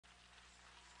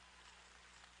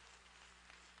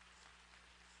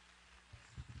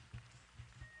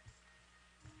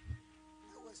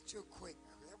too quick.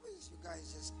 That was, you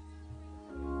guys just,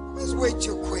 it was way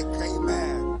too quick.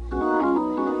 Amen.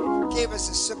 Gave us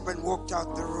a sip and walked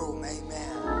out the room. Amen.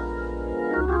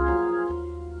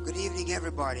 Good evening,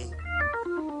 everybody.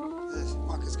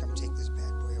 Marcus, come take this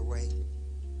bad boy away.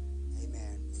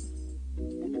 Amen.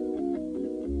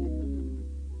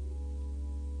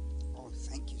 Oh,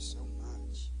 thank you so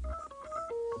much.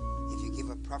 If you give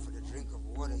a prophet a drink of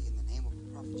water in the name of a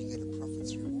prophet, you get a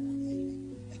prophet's reward.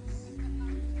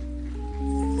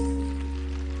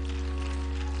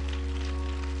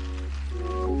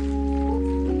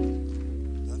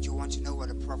 Don't you want to know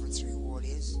what a prophet's reward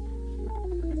is?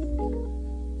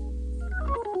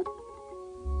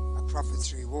 A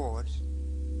prophet's reward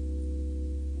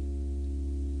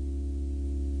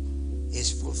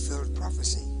is fulfilled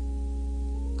prophecy.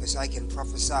 Because I can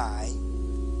prophesy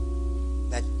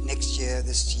that next year,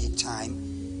 this year time,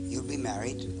 you'll be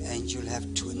married and you'll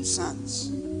have twin sons.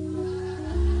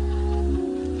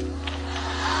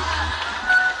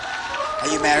 Are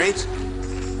you married?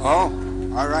 Oh,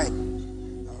 all right.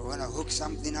 I want to hook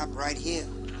something up right here.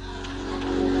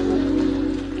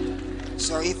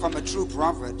 So if I'm a true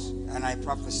prophet and I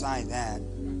prophesy that,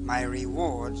 my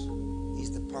reward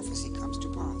is the prophecy comes to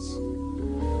pass.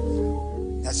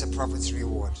 That's a prophet's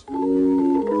reward.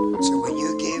 So when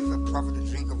you give a prophet a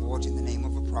drink of water in the name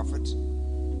of a prophet,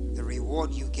 the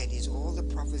reward you get is all the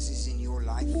prophecies in your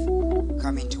life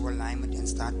come into alignment and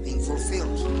start being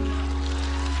fulfilled.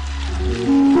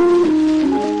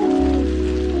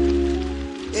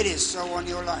 It is so on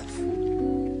your life.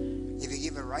 If you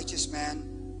give a righteous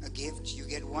man a gift, you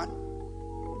get what?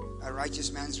 A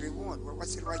righteous man's reward. Well,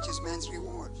 what's a righteous man's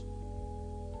reward?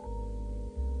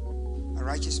 A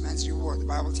righteous man's reward. The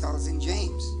Bible tells in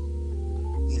James,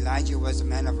 Elijah was a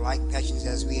man of like passions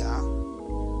as we are,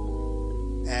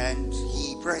 and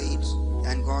he prayed,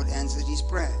 and God answered his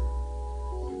prayer.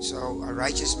 So a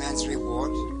righteous man's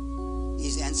reward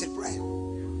is answered prayer.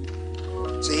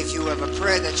 So if you have a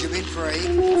prayer that you've been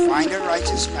praying, find a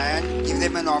righteous man, give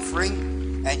them an offering,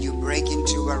 and you break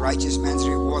into a righteous man's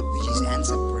reward, which is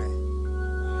answered prayer.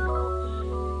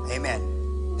 Amen.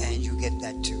 And you get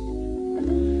that too.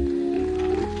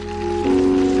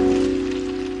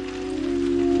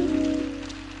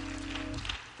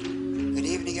 Good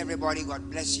evening, everybody.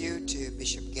 God bless you. To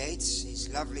Bishop Gates. He's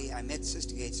lovely. I met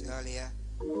Sister Gates earlier.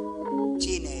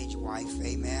 Teenage wife.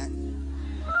 Amen.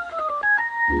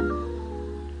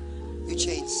 You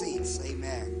change seats,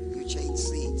 amen. You change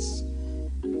seats.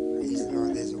 Praise the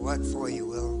Lord. There's a word for you.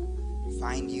 We'll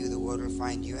find you. The word will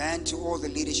find you. And to all the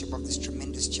leadership of this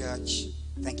tremendous church,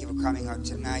 thank you for coming out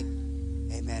tonight.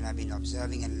 Amen. I've been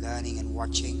observing and learning and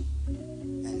watching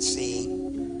and seeing.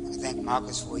 I want to thank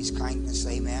Marcus for his kindness.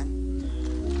 Amen.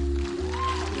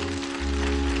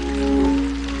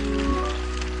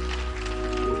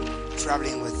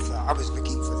 Traveling with, I was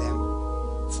looking for them,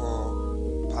 for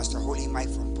Pastor Holy Mike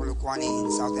from Polokwane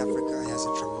in South Africa. He has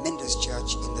a tremendous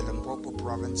church in the Limpopo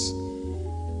province.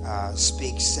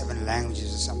 Speaks 7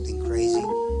 languages or something crazy.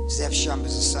 Zeph Shum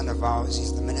is a son of ours.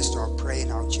 He's the minister of prayer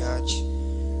in our church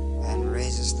and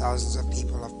raises thousands of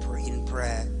people in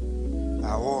prayer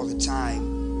all the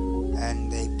time.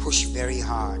 And they push very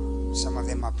hard. Some of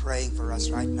them are praying for us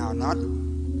right now, not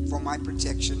for my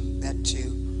protection, that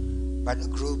too, but a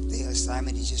group, their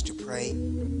assignment is just to pray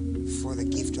for the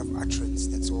gift of utterance.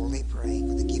 That's all they're praying,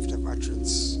 for the gift of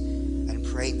utterance, and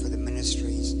praying for the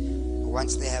ministries.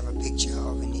 Once they have a picture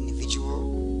of an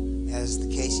individual, as the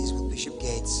case is with Bishop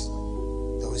Gates,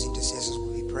 those intercessors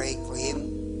will be praying for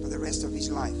him for the rest of his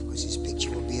life, because his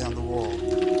picture will be on the wall.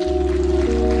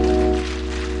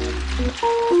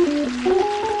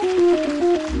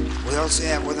 We also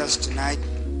have with us tonight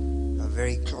a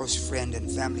very close friend and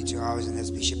family to ours, and that's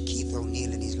Bishop Keith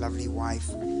O'Neill and his lovely wife.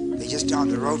 They're just down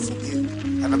the road from you.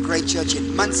 Have a great church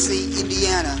in Muncie,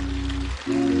 Indiana.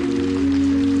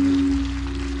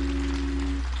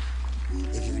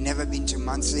 If you've never been to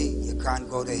Muncie, you can't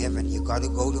go to heaven. You got to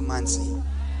go to Muncie.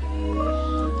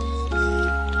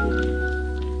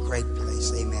 Great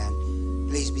place, amen.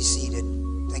 Please be seated.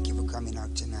 Thank you for coming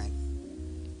out tonight.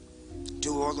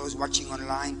 To all those watching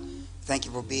online, thank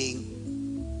you for being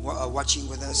watching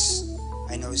with us.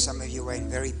 I know some of you are in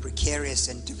very precarious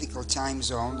and difficult time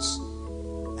zones,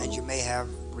 and you may have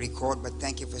record, but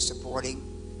thank you for supporting.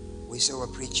 We so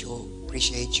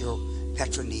appreciate your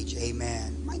patronage.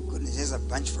 Amen. My goodness, there's a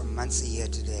bunch from Muncie here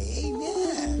today.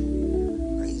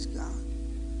 Amen. Praise God.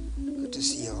 Good to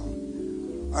see you all.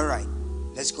 All right,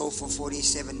 let's go for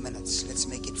 47 minutes. Let's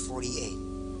make it 48.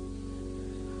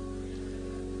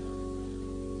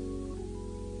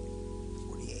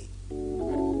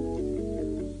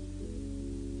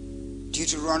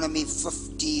 Deuteronomy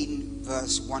 15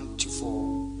 verse 1 to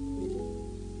 4.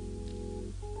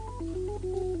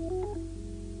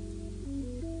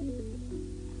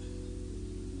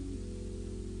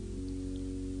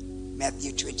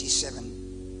 Matthew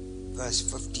 27 verse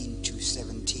 15 to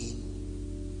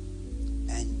 17.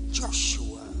 And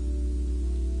Joshua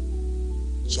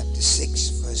chapter 6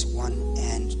 verse 1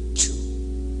 and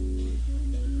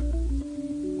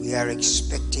 2. We are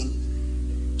expecting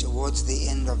towards the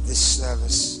end of this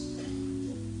service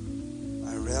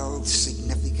a real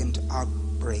significant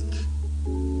outbreak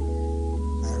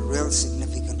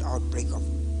of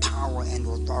power and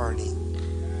authority.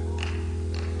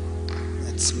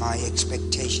 That's my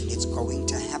expectation. It's going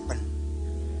to happen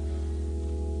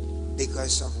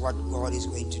because of what God is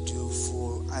going to do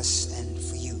for us and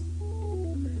for you.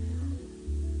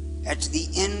 At the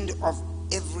end of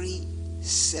every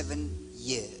 7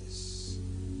 years,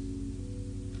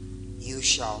 you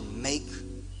shall make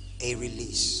a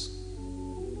release.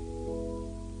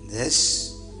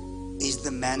 This is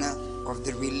the manner of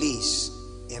the release.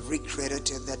 Every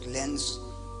creditor that lends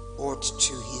aught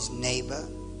to his neighbor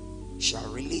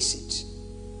shall release it.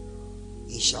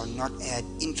 He shall not add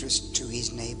interest to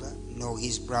his neighbor nor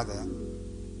his brother,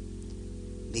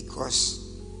 because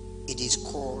it is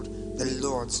called the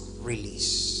Lord's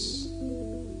release.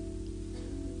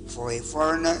 For a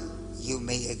foreigner you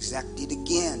may exact it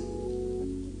again,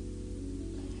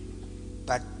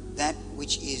 but that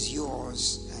which is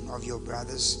yours and of your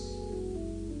brothers,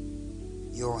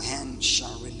 your hand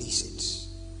shall release it.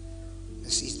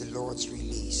 This is the Lord's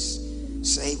release.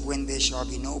 Save when there shall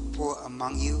be no poor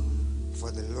among you,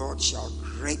 for the Lord shall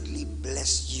greatly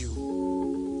bless you.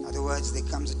 In other words, there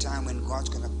comes a time when God's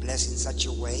going to bless in such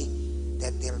a way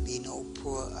that there will be no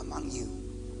poor among you.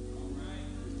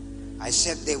 I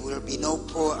said there will be no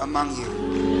poor among you.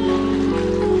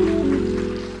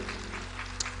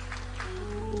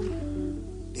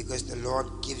 Because the Lord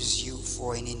gives you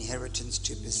for an inheritance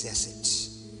to possess it.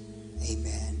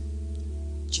 Amen.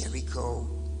 Jericho,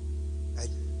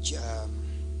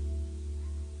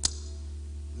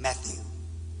 Matthew.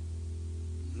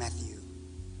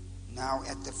 Now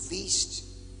at the feast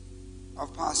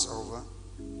of Passover,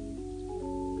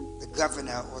 the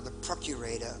governor or the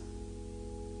procurator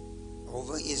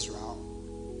over Israel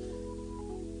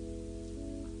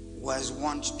was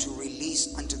wont to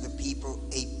release unto the people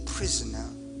a prisoner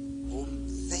whom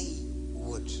they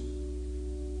would.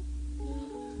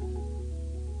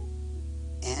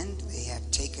 And they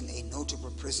had taken a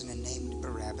notable prisoner named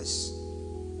Barabbas.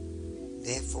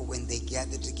 Therefore, when they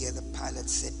gathered together, Pilate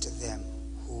said to them,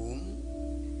 Whom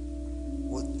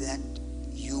would that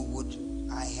you would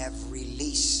I have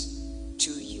released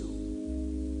to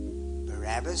you,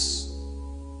 Barabbas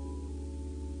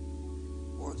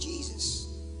or Jesus?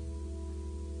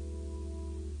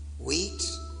 Wheat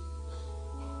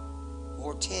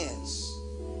or tares?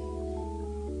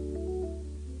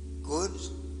 Good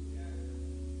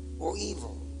or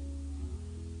evil?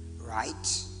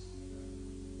 Right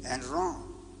and wrong?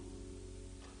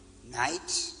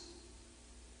 Night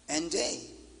and day?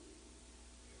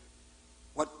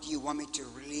 What do you want me to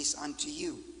release unto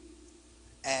you?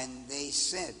 And they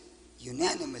said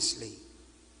unanimously,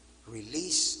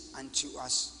 Release unto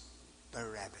us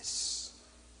Barabbas.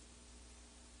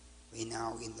 We're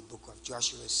now in the book of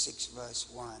Joshua 6 verse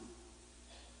 1.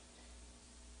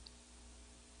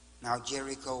 Now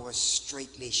Jericho was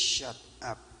straitly shut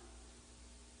up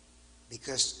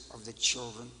because of the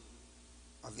children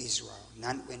of Israel.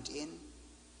 None went in,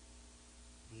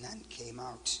 none came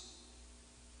out.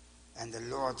 And the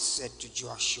Lord said to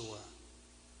Joshua,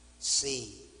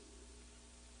 See,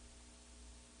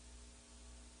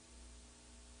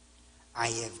 I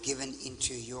have given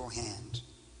into your hand,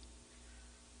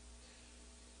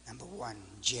 number one,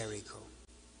 Jericho.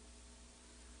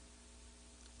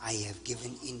 I have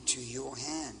given into your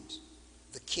hand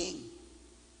the king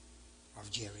of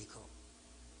Jericho.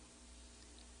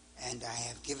 And I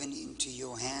have given into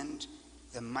your hand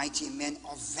the mighty men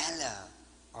of valor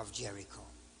of Jericho.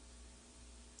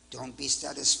 Don't be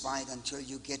satisfied until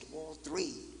you get all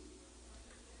three.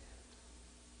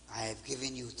 I have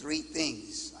given you three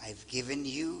things. I've given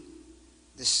you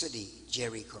the city,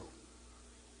 Jericho.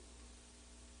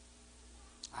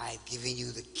 I've given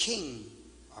you the king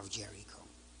of Jericho.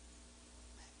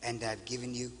 And I've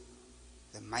given you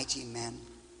the mighty men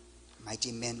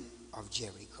of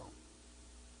Jericho.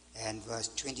 And verse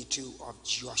 22 of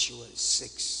Joshua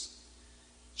 6.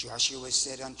 Joshua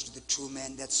said unto the two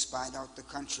men that spied out the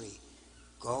country,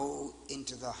 Go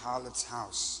into the harlot's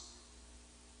house,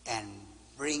 and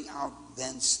bring out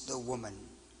thence the woman,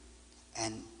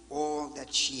 and all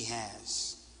that she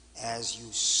has, as you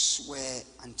swear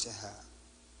unto her.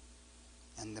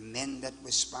 And the men that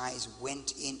were spies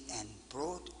went in and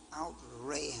brought out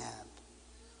Rahab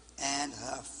and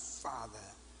her father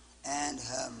and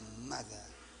her mother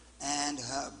and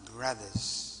her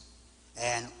brothers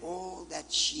and all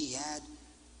that she had.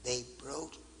 They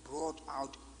brought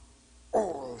out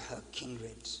all her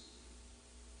kindreds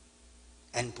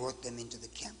and brought them into the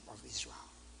camp of Israel.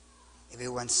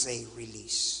 Everyone say,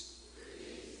 release.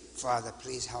 Father,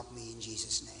 please help me in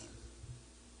Jesus' name.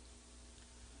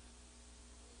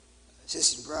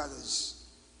 Sisters and brothers,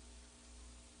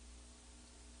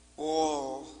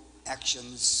 all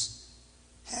actions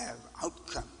have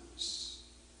outcomes,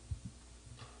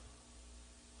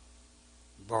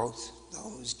 both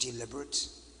those deliberate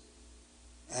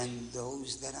and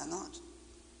those that are not.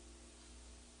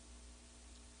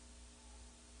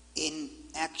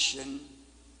 Inaction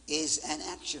is an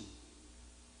action.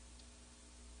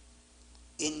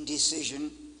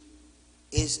 Indecision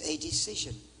is a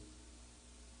decision.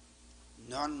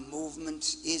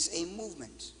 Non-movement is a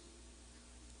movement.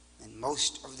 And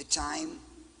most of the time,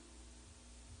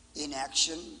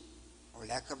 inaction or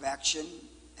lack of action,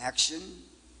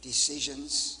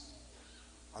 decisions,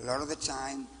 a lot of the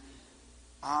time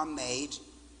are made,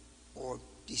 or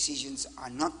decisions are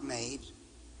not made,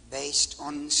 based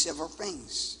on several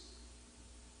things.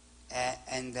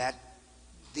 And that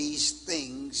these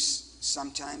things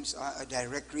sometimes are a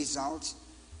direct result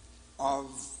of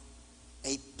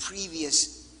a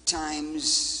previous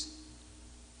time's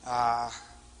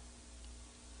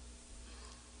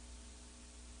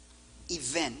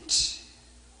event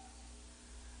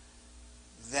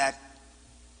that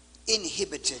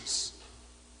inhibited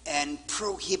and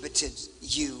prohibited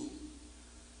you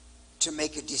to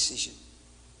make a decision.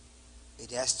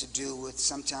 It has to do with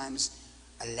sometimes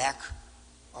a lack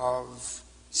of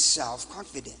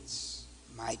self-confidence.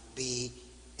 Might be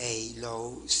a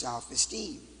low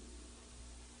self-esteem.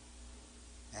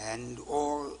 And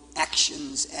all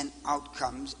actions and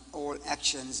outcomes, all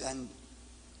actions and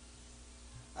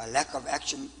a lack of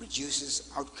action produces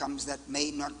outcomes that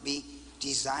may not be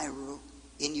desirable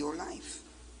in your life.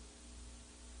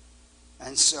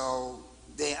 And so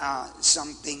there are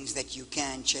some things that you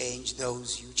can change,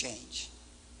 those you change.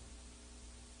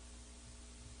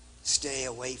 Stay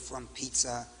away from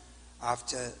pizza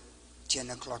after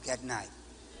 10 o'clock at night.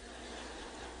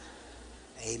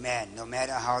 Amen. No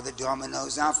matter how the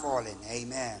dominoes are falling.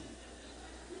 Amen.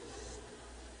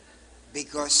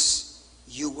 Because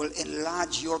you will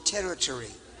enlarge your territory.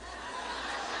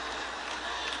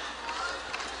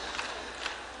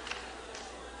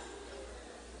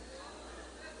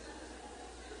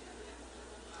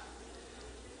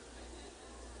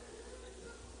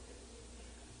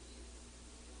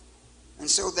 And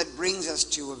so that brings us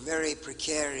to a very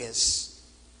precarious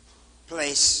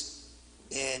place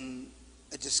in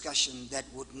a discussion that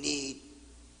would need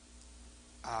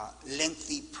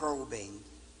lengthy probing,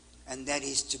 and that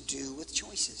is to do with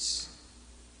choices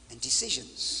and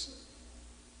decisions.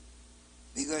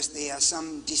 Because there are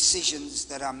some decisions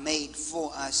that are made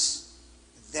for us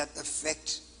that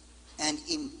affect and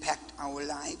impact our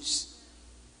lives,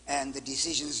 and the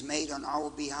decisions made on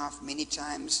our behalf many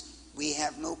times we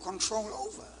have no control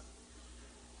over.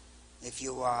 If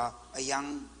you are a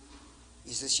young,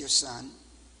 is this your son?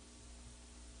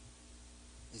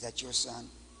 Is that your son?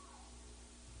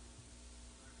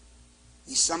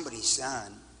 He's somebody's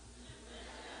son.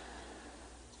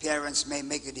 Parents may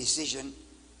make a decision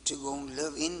to go and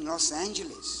live in Los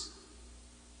Angeles,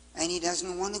 and he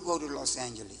doesn't want to go to Los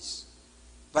Angeles.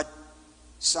 But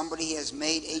somebody has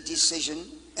made a decision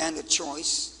and a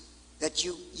choice that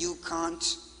you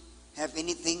can't have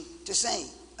anything to say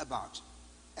about,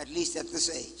 at least at this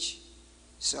age.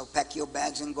 So pack your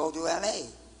bags and go to LA.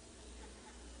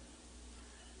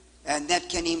 And that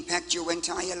can impact your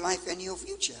entire life and your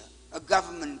future. A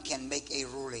government can make a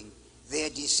ruling, their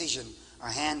decision, a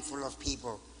handful of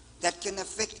people, that can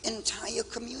affect entire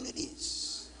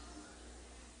communities.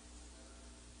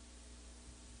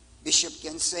 Bishop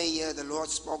can say, the Lord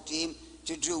spoke to him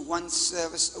to do one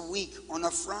service a week on a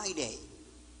Friday.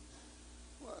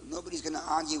 Well, nobody's going to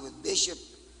argue with Bishop,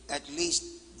 at least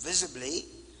visibly.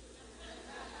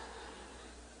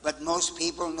 But most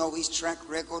people know his track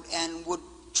record and would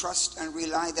trust and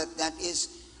rely that that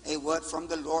is a word from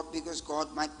the Lord, because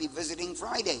God might be visiting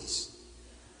Fridays.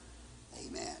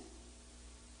 Amen.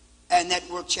 And that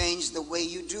will change the way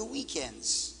you do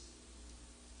weekends.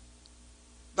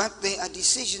 But there are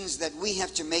decisions that we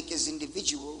have to make as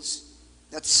individuals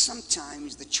that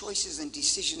sometimes the choices and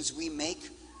decisions we make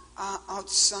are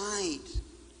outside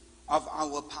of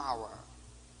our power.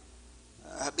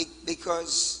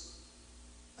 Because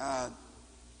a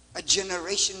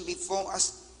generation before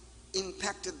us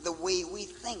impacted the way we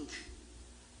think.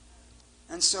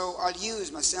 And so I'll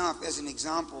use myself as an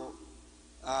example.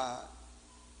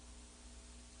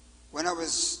 When I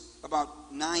was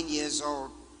about 9 years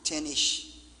old, 10-ish,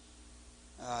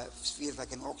 feels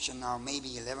like an auction now,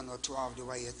 maybe 11 or 12, the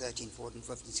way you're 13, 14,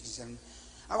 15, 16, 17.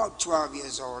 About 12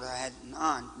 years old, I had an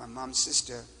aunt, my mom's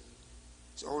sister.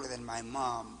 She's older than my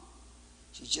mom.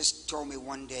 She just told me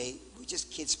one day, we're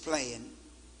just kids playing.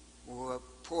 We were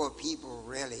poor people,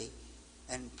 really,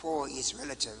 and poor is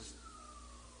relative.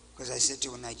 Because I said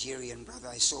to a Nigerian brother,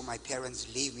 I saw my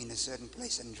parents leave me in a certain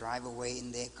place and drive away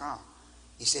in their car.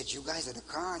 He said, you guys had a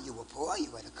car? You were poor?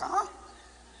 You had a car?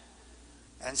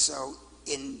 And so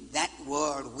in that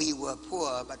world, we were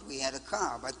poor, but we had a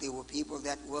car. But there were people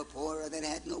that were poorer that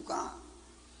had no car.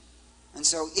 And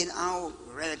so in our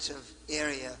relative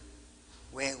area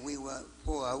where we were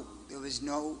poor, there was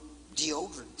no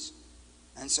deodorant.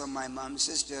 And so my mom's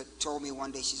sister told me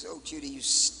one day, she said, oh, Tudor, you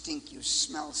stink. You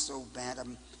smell so bad.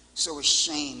 I'm so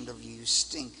ashamed of you. You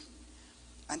stink.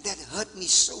 And that hurt me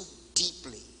so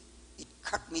deeply. It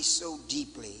cut me so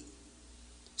deeply.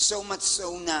 So much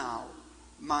so now,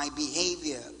 my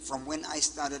behavior from when I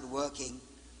started working,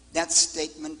 that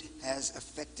statement has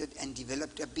affected and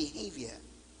developed a behavior.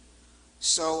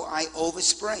 So I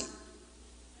overspray.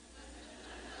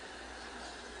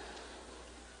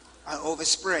 I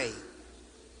overspray.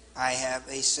 I have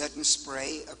a certain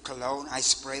spray, a cologne. I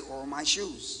spray all my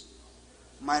shoes,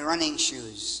 my running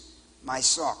shoes, my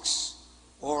socks,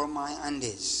 all my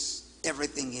undies.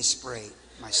 Everything is sprayed.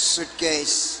 My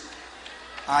suitcase,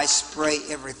 I spray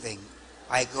everything.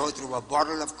 I go through a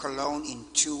bottle of cologne in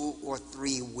 2 or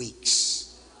 3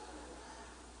 weeks.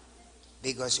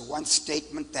 Because one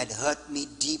statement that hurt me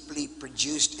deeply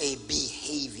produced a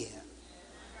behavior.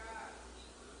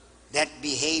 That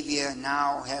behavior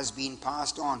now has been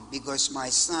passed on because my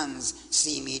sons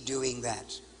see me doing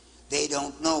that. They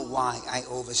don't know why I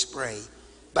overspray,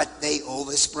 but they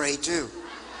overspray too.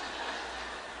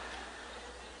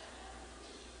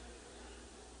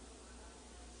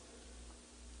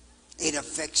 It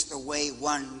affects the way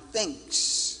one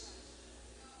thinks.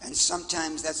 And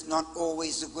sometimes that's not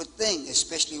always a good thing,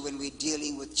 especially when we're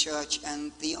dealing with church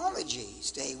and theology.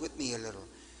 Stay with me a little.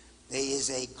 There is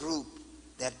a group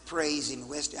that prays in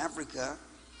West Africa.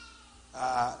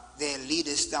 Their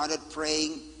leader started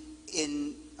praying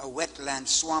in a wetland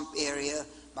swamp area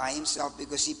by himself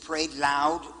because he prayed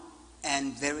loud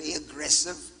and very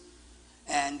aggressive.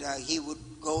 And he would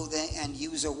go there and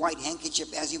use a white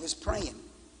handkerchief as he was praying.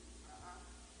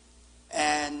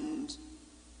 And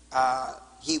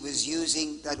he was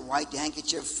using that white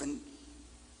handkerchief, and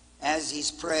as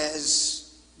his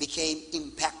prayers became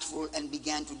impactful and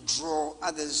began to draw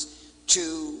others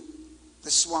to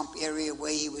the swamp area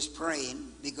where he was praying,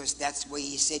 because that's where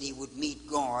he said he would meet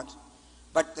God.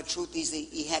 But the truth is that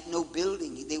he had no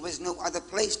building. There was no other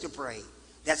place to pray.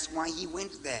 That's why he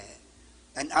went there.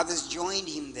 And others joined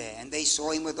him there, and they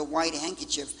saw him with a white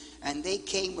handkerchief, and they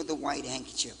came with a white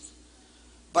handkerchief.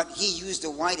 But he used a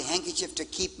white handkerchief to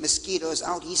keep mosquitoes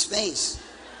out his face.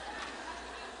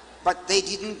 But they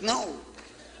didn't know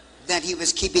that he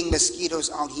was keeping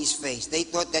mosquitoes out his face. They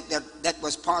thought that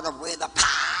was part of where the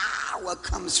power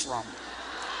comes from.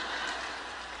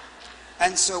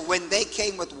 And so when they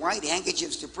came with white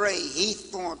handkerchiefs to pray, he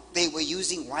thought they were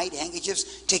using white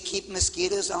handkerchiefs to keep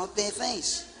mosquitoes out their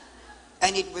face.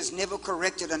 And it was never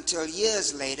corrected until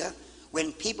years later,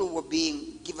 when people were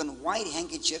being given white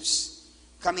handkerchiefs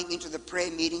coming into the prayer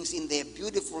meetings in their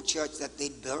beautiful church that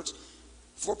they'd built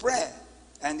for prayer.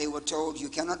 And they were told, you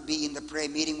cannot be in the prayer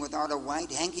meeting without a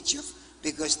white handkerchief,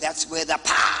 because that's where the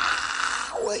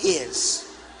power is.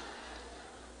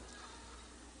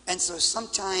 And so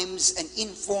sometimes an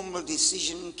informal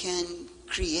decision can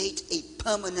create a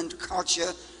permanent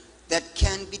culture that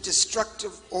can be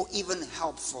destructive or even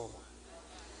helpful.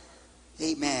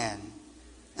 Amen.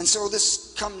 And so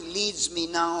this leads me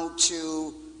now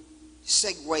to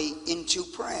segue into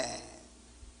prayer.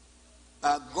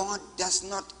 God does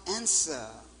not answer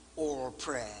all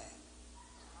prayer.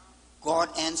 God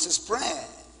answers prayer,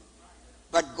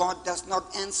 but God does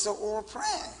not answer all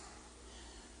prayer.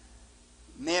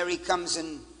 Mary comes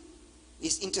and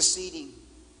is interceding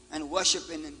and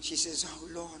worshiping, and she says, oh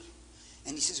Lord.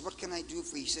 And he says, what can I do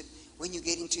for you? He said, when you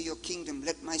get into your kingdom,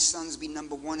 let my sons be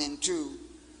number 1 and 2.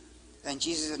 And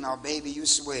Jesus said, now baby, you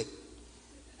swear.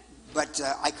 But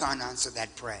I can't answer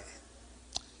that prayer,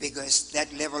 because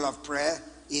that level of prayer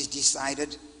is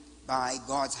decided by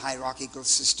God's hierarchical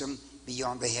system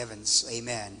beyond the heavens.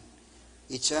 Amen.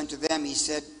 He turned to them, he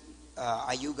said,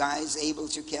 are you guys able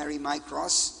to carry my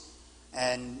cross?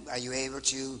 And are you able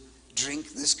to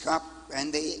drink this cup?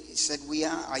 And they said, we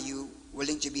are. Are you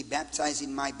willing to be baptized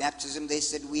in my baptism? They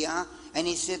said, we are. And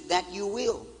he said, that you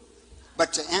will.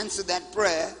 But to answer that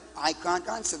prayer, I can't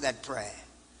answer that prayer.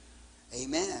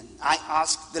 Amen. I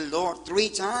asked the Lord 3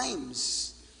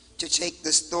 times to take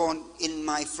this thorn in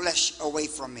my flesh away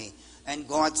from me. And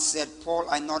God said, Paul,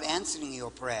 I'm not answering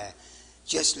your prayer.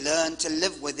 Just learn to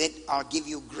live with it. I'll give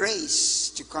you grace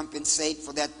to compensate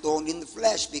for that thorn in the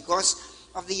flesh because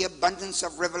of the abundance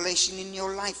of revelation in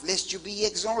your life, lest you be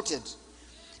exalted.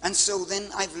 And so then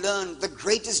I've learned the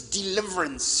greatest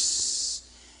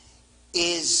deliverance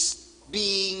is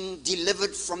being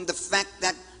delivered from the fact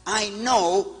that I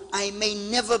know I may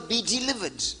never be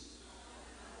delivered.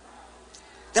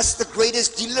 That's the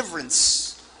greatest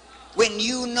deliverance. When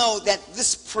you know that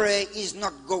this prayer is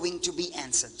not going to be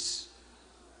answered.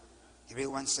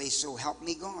 Everyone say, so help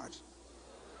me God.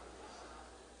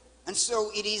 And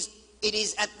so it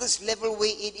is at this level where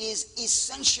it is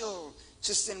essential,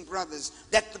 sisters and brothers,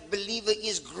 that the believer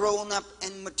is grown up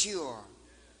and mature.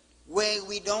 Where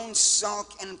we don't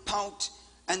sulk and pout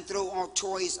and throw our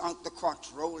toys out the cot.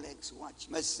 Rolex, watch,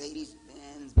 Mercedes,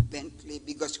 Benz, Bentley,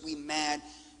 because we're mad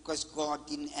because God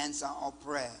didn't answer our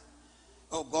prayer.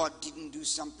 Or God didn't do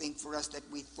something for us that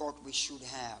we thought we should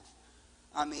have.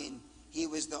 I mean, he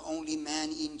was the only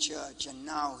man in church, and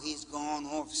now he's gone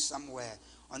off somewhere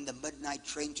on the midnight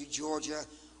train to Georgia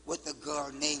with a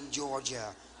girl named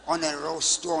Georgia on a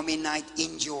stormy night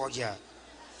in Georgia.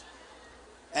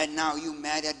 And now you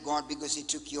mad at God because he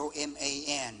took your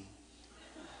MAN.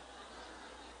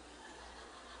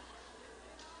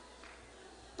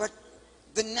 But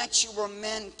the natural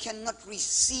man cannot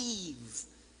receive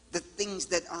the things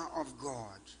that are of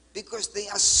God because they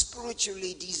are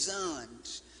spiritually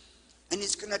discerned. And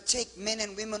it's going to take men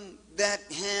and women that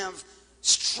have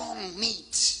strong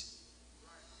meat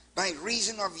by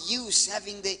reason of use,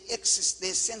 having their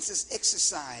senses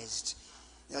exercised.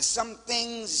 There are some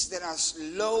things that are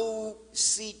low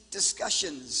seat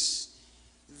discussions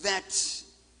that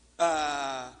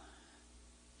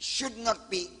should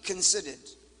not be considered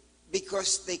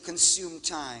because they consume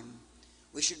time.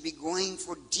 We should be going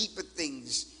for deeper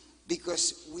things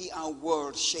because we are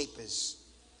world shapers.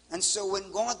 And so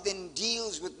when God then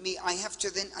deals with me, I have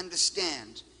to then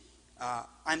understand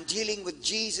I'm dealing with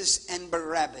Jesus and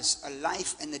Barabbas, a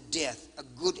life and a death, a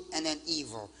good and an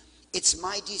evil. It's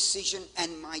my decision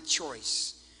and my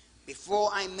choice. Before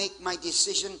I make my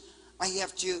decision, I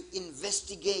have to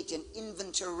investigate and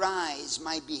inventorize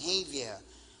my behavior,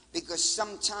 because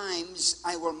sometimes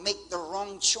I will make the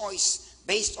wrong choice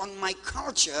based on my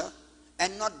culture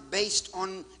and not based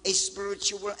on a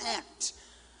spiritual act.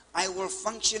 I will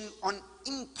function on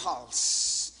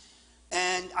impulse,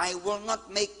 and I will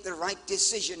not make the right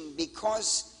decision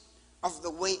because of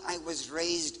the way I was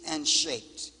raised and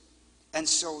shaped. And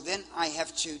so then I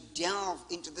have to delve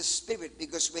into the spirit,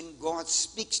 because when God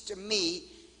speaks to me,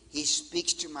 he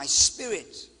speaks to my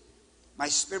spirit. My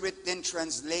spirit then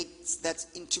translates that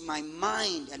into my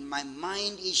mind, and my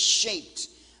mind is shaped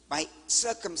by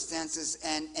circumstances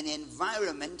and an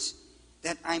environment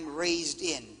that I'm raised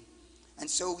in. And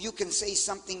so you can say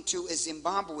something to a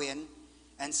Zimbabwean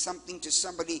and something to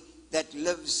somebody that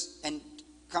lives and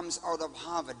comes out of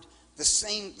Harvard. The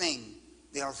same thing.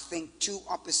 They'll think 2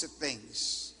 opposite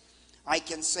things. I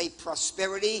can say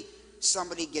prosperity.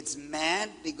 Somebody gets mad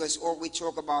because all we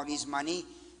talk about is money.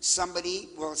 Somebody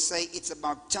will say it's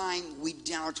about time we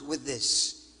dealt with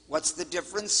this. What's the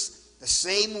difference? The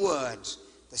same word.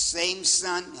 The same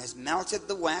sun has melted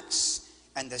the wax,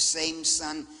 and the same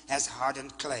sun has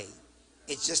hardened clay.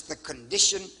 It's just the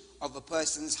condition of a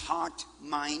person's heart,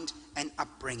 mind, and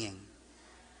upbringing.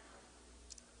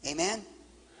 Amen?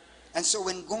 And so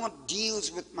when God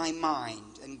deals with my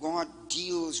mind and God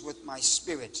deals with my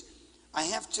spirit, I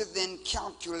have to then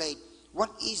calculate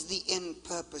what is the end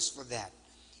purpose for that.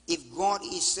 If God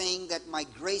is saying that my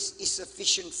grace is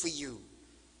sufficient for you,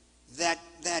 that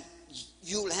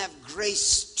you'll have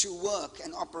grace to work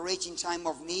and operate in time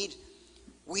of need,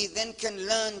 we then can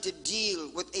learn to deal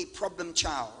with a problem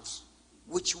child,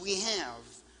 which we have.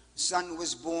 Son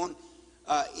was born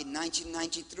in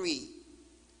 1993.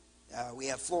 We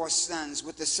have 4 sons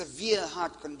with a severe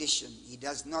heart condition. He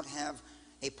does not have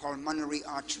a pulmonary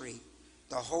artery.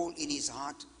 The hole in his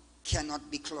heart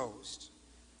cannot be closed.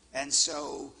 And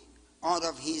so out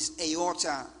of his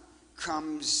aorta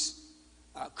comes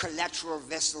collateral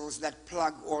vessels that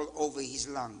plug all over his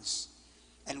lungs.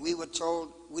 And we were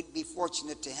told we'd be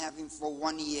fortunate to have him for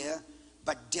 1 year,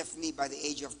 but definitely by the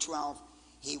age of 12,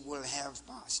 he will have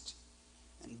passed.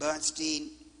 And Bernstein,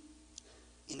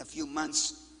 in a few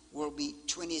months, will be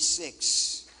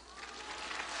 26.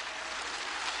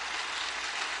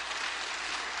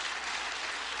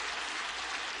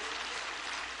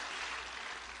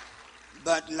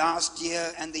 But last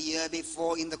year and the year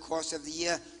before, in the course of the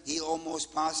year, he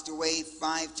almost passed away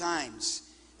 5 times.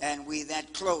 And we're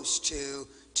that close to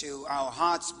our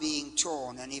hearts being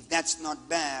torn. And if that's not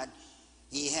bad,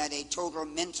 he had a total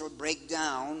mental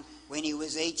breakdown when he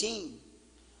was 18.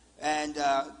 And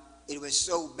it was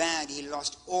so bad, he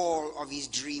lost all of his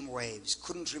dream waves.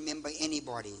 Couldn't remember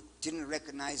anybody. Didn't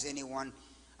recognize anyone.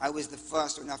 I was the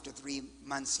first one. After 3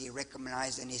 months, he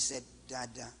recognized and he said,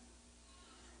 Dada.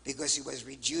 Because he was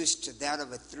reduced to that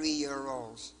of a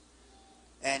 3-year-old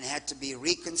and had to be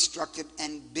reconstructed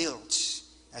and built.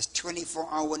 Has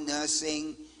 24-hour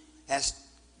nursing,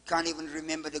 can't even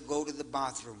remember to go to the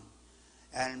bathroom.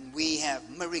 And we have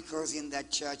miracles in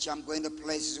that church. I'm going to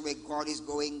places where God is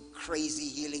going crazy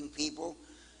healing people.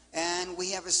 And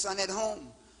we have a son at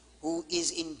home who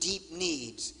is in deep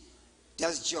need.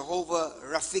 Does Jehovah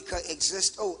Rafika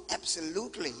exist? Oh,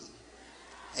 absolutely.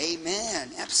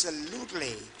 Amen.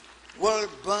 Absolutely. Will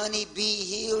Bernie be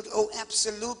healed? Oh,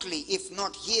 absolutely. If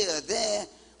not here, there.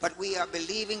 But we are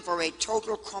believing for a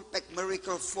total compact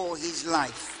miracle for his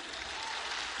life.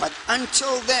 But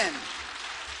until then,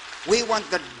 we want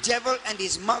the devil and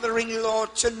his mother-in-law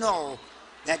to know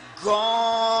that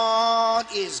God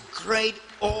is great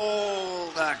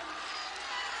all the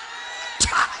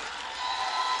time.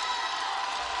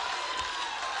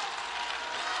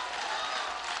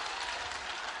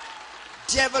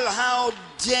 Devil, how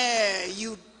dare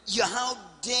you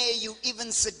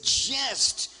even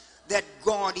suggest that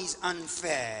God is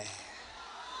unfair?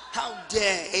 How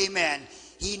dare, amen.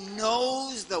 He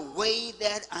knows the way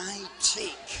that I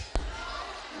take.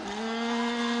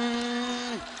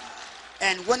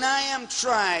 And when I am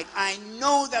tried, I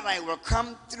know that I will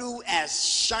come through as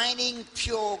shining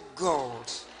pure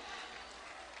gold.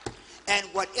 And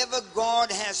whatever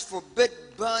God has forbid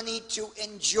Bernie to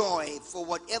enjoy for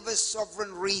whatever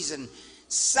sovereign reason,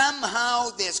 somehow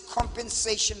there's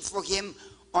compensation for him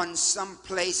on some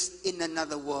place in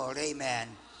another world. Amen.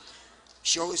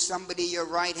 Show somebody your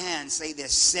right hand. Say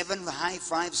there's 7 high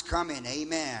fives coming.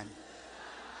 Amen.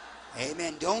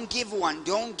 Amen. Don't give one.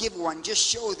 Don't give one. Just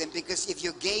show them, because if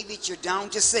you gave it, you're down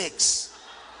to 6.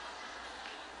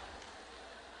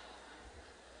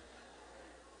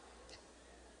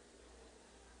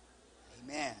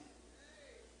 Amen.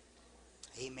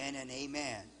 Amen and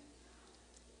amen.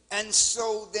 And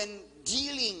so then,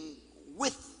 dealing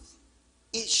with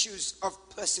issues of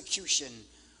persecution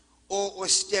or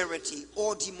austerity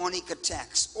or demonic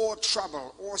attacks or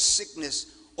trouble or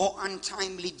sickness or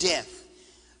untimely death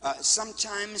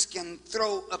sometimes can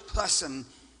throw a person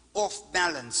off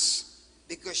balance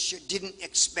because you didn't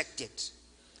expect it.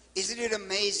 Isn't it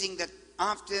amazing that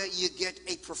after you get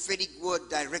a prophetic word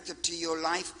directed to your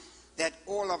life, that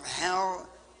all of hell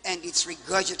and its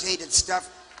regurgitated stuff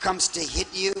comes to hit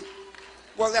you?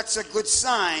 Well, that's a good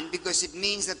sign, because it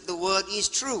means that the word is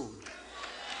true.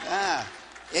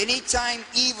 Anytime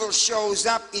evil shows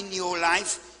up in your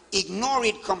life, ignore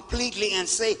it completely and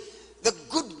say, the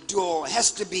good door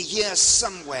has to be here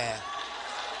somewhere.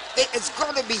 It's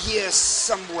got to be here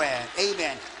somewhere.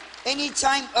 Amen.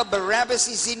 Anytime a Barabbas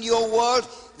is in your world,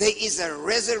 there is a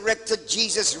resurrected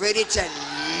Jesus ready to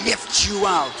lift you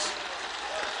out.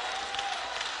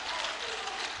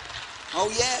 Oh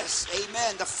yes,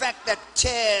 amen. The fact that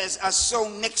tares are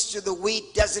sown next to the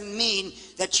wheat doesn't mean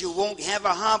that you won't have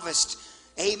a harvest.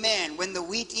 Amen. When the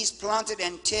wheat is planted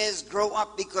and tares grow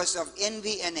up because of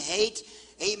envy and hate,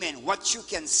 amen, what you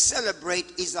can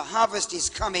celebrate is the harvest is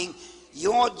coming.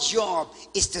 Your job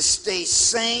is to stay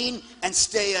sane and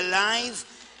stay alive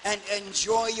and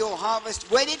enjoy your harvest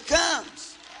when it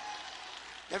comes.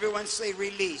 Everyone say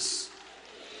release.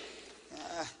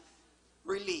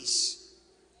 Release.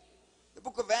 The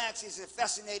book of Acts is a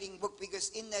fascinating book, because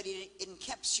in that it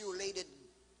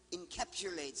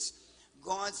encapsulates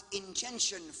God's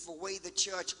intention for the way the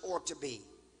church ought to be.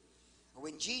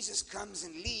 When Jesus comes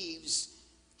and leaves,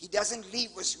 he doesn't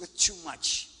leave us with too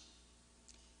much.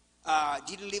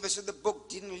 Didn't leave us with a book,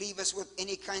 didn't leave us with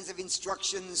any kinds of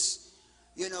instructions.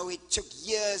 You know, it took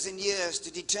years and years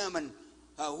to determine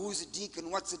who's a deacon,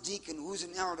 what's a deacon, who's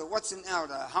an elder, what's an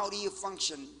elder, how do you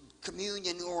function,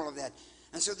 communion, all of that.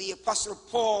 And so the Apostle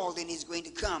Paul then is going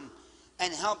to come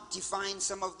and help define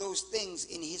some of those things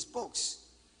in his books.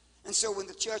 And so when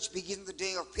the church begins the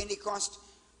day of Pentecost,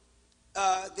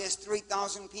 there's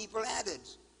 3,000 people added.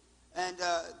 And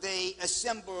they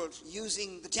assembled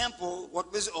using the temple,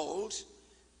 what was old,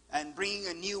 and bringing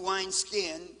a new wine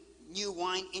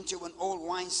into an old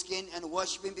wineskin, and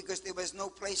worshiping, because there was no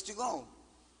place to go.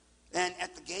 And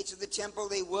at the gates of the temple,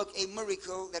 they worked a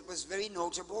miracle that was very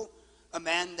notable. A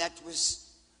man that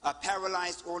was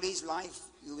paralyzed all his life.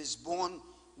 He was born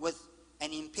with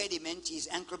his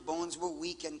ankle bones were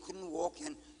weak and couldn't walk.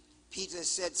 And Peter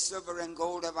said, silver and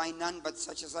gold have I none, but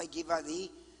such as I give I thee,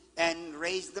 and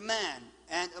raised the man.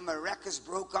 And a miraculous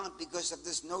broke out because of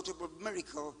this notable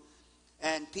miracle.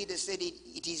 And Peter said,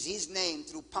 it is his name,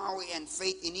 through power and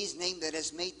faith in his name, that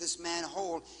has made this man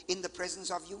whole in the presence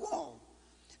of you all.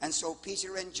 And so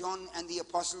Peter and John and the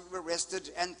apostles were arrested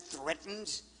and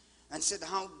threatened and said,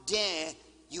 how dare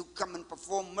you come and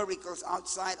perform miracles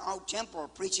outside our temple,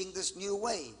 preaching this new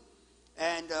way?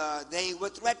 And they were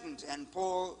threatened. And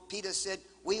Peter said,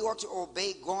 we ought to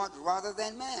obey God rather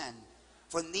than man.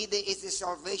 For neither is there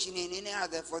salvation in any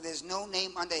other, for there's no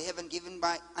name under heaven given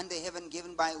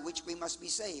by which we must be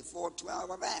saved. 4:12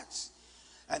 of Acts.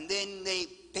 And then they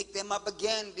picked them up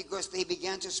again because they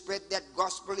began to spread that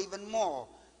gospel even more,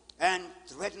 and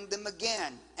threatened them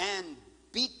again and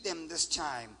beat them this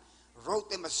time. Wrote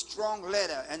them a strong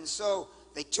letter. And so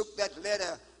they took that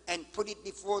letter and put it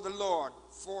before the Lord.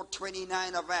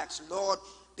 4:29 of Acts. Lord,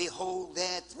 behold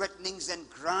their threatenings, and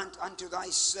grant unto thy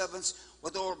servants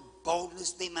with all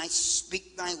boldness they might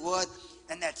speak thy word,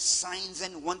 and that signs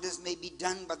and wonders may be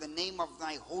done by the name of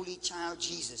thy holy child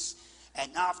Jesus.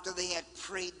 And after they had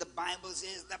prayed, the Bible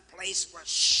says the place was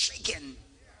shaken,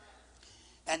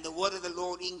 and the word of the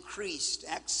Lord increased.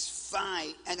 Acts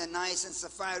 5, Ananias and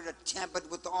Sapphira tampered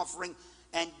with the offering,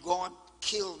 and God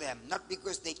killed them. Not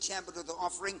because they tampered with the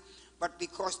offering, but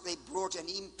because they brought an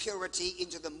impurity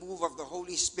into the move of the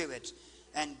Holy Spirit.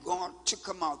 And God took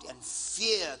them out, and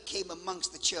fear came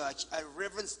amongst the church, a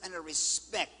reverence and a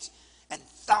respect. And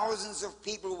thousands of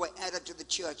people were added to the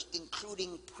church,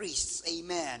 including priests.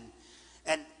 Amen.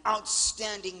 And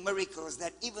outstanding miracles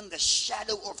that even the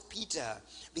shadow of Peter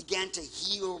began to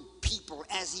heal people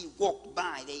as he walked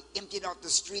by. They emptied out the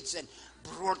streets and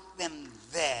brought them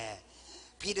there.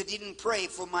 Peter didn't pray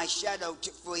for his shadow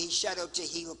to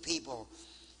heal people.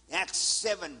 Acts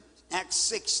 7, Acts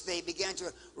 6, they began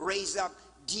to raise up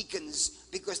deacons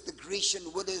because the Grecian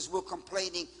widows were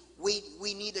complaining,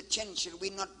 we need attention,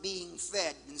 we're not being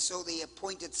fed. And so they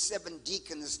appointed 7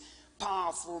 deacons,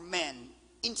 powerful men,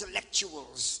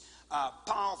 intellectuals,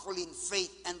 powerful in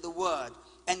faith and the word,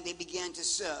 and they began to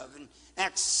serve. In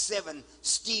Acts 7,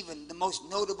 Stephen, the most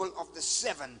notable of the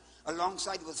 7,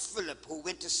 alongside with Philip, who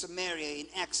went to Samaria. In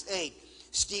Acts 8,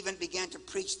 Stephen began to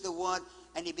preach the word,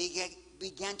 and he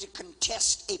began to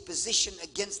contest a position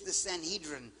against the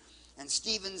Sanhedrin. And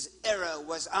Stephen's error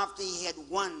was, after he had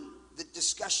won the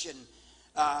discussion,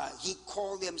 he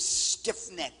called them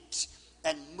stiff-necked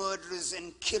and murderers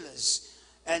and killers.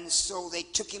 And so they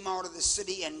took him out of the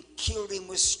city and killed him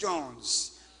with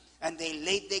stones. And they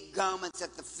laid their garments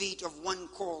at the feet of one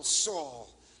called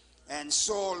Saul. And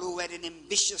Saul, who had an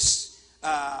ambitious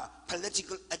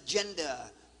political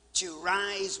agenda to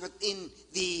rise within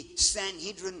the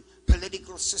Sanhedrin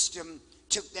political system,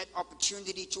 took that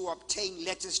opportunity to obtain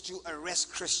letters to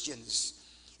arrest Christians.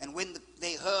 And when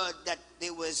they heard that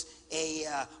there was a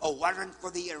warrant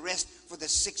for the arrest for the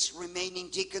 6 remaining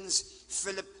deacons,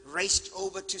 Philip raced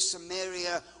over to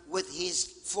Samaria with his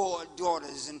 4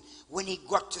 daughters. And when he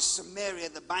got to Samaria,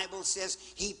 the Bible says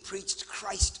he preached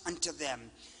Christ unto them.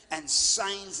 And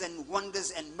signs and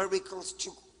wonders and miracles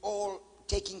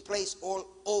taking place all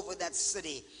over that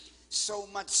city. So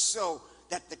much so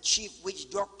that the chief witch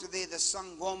doctor there, the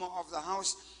Sangoma of the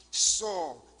house,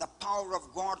 saw the power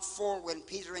of God fall when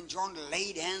Peter and John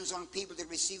laid hands on people to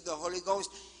receive the Holy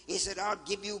Ghost. He said, I'll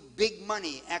give you big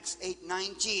money, Acts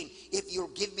 8:19, if you'll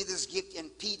give me this gift. And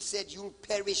Pete said, you'll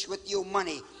perish with your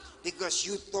money, because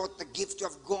you thought the gift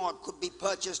of God could be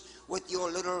purchased with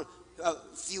your little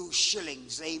few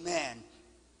shillings. Amen.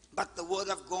 But the word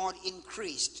of God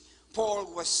increased.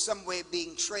 Paul was somewhere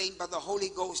being trained by the Holy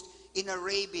Ghost in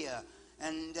Arabia.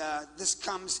 And this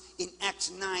comes in Acts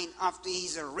 9, after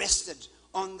he's arrested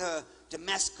on the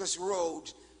Damascus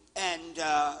road, and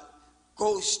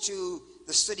goes to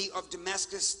the city of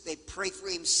Damascus. They pray for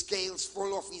him, scales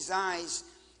fall off his eyes,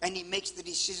 and he makes the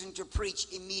decision to preach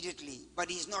immediately. But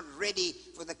he's not ready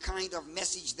for the kind of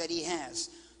message that he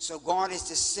has. So God has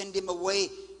to send him away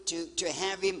to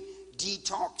have him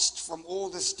detoxed from all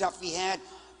the stuff he had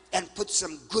and put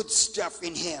some good stuff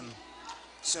in him.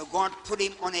 So God put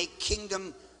him on a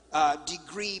kingdom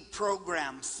degree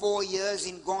program, 4 years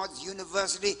in God's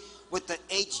university with the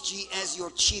HG as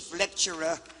your chief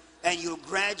lecturer, and you'll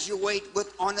graduate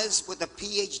with honors with a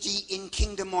PhD in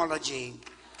kingdomology.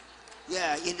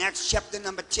 Yeah, in Acts chapter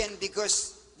number 10,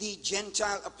 because the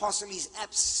Gentile apostle is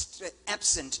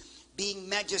absent, being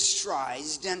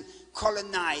magistrized and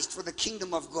colonized for the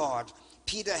kingdom of God,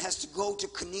 Peter has to go to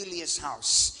Cornelius'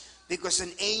 house, because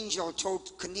an angel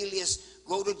told Cornelius,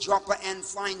 go to Joppa and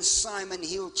find Simon,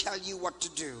 he'll tell you what to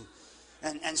do.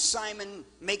 And Simon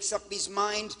makes up his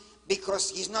mind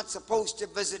because he's not supposed to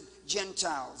visit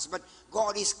Gentiles. But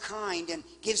God is kind and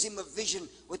gives him a vision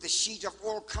with a sheet of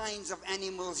all kinds of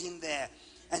animals in there.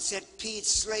 And said, Pete,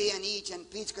 slay and eat. And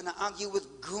Pete's going to argue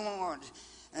with God.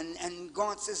 And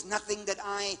God says, nothing that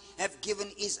I have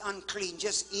given is unclean.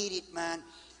 Just eat it, man.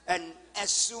 And as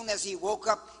soon as he woke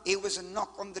up, it was a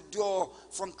knock on the door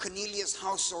from Cornelius'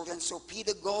 household. And so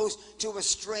Peter goes to a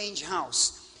strange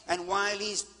house. And while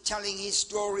he's telling his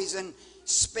stories and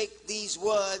spake these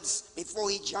words before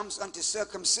he jumps onto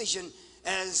circumcision,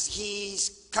 as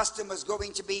his custom was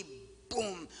going to be,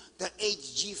 boom, the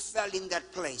HG fell in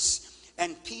that place.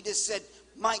 And Peter said,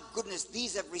 my goodness,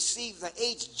 these have received the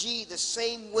HG the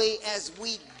same way as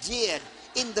we did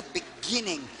in the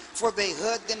beginning. For they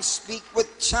heard them speak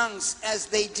with tongues as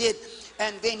they did.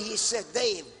 And then he said,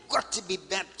 they've got to be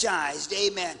baptized.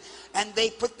 Amen. And they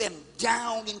put them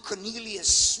down in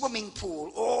Cornelius' swimming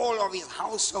pool, all of his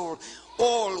household,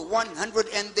 all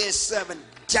 107,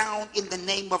 down in the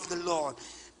name of the Lord.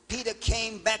 Peter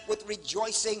came back with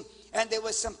rejoicing. And there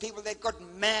were some people that got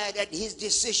mad at his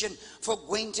decision for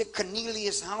going to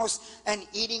Cornelius' house and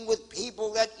eating with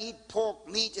people that eat pork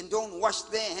meat and don't wash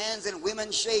their hands, and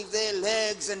women shave their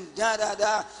legs and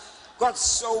da-da-da. Got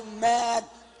so mad,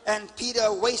 and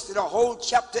Peter wasted a whole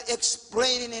chapter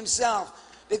explaining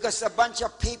himself because a bunch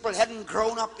of people hadn't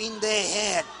grown up in their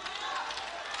head.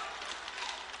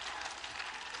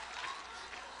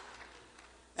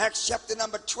 Acts chapter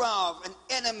number 12, an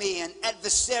enemy, an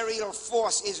adversarial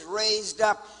force is raised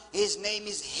up. His name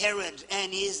is Herod,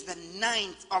 and he is the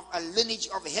 9th of a lineage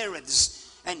of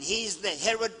Herods. And he's the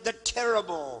Herod the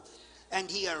Terrible.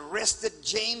 And he arrested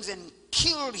James and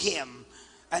killed him,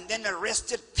 and then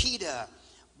arrested Peter.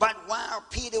 But while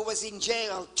Peter was in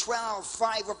jail,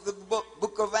 12:5 of the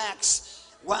book of Acts,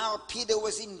 while Peter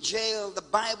was in jail, the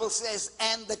Bible says,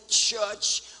 and the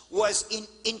church was in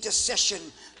intercession,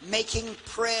 making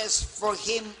prayers for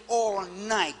him all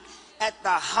night at the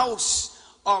house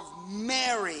of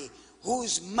Mary,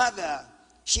 whose mother,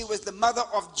 she was the mother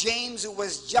of James, who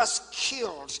was just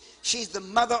killed. She's the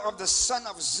mother of the son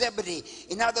of Zebedee.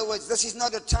 In other words, this is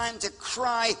not a time to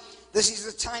cry. This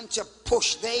is a time to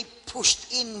push. They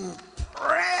pushed in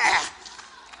prayer.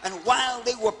 And while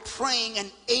they were praying, an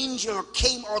angel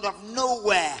came out of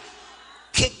nowhere,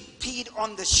 kicked Peter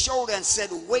on the shoulder and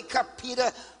said, wake up,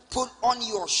 Peter, put on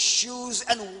your shoes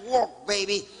and walk,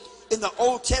 baby. In the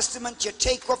Old Testament, you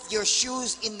take off your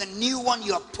shoes. In the new one,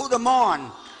 you put them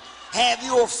on. Have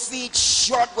your feet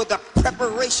shod with the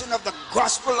preparation of the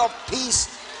gospel of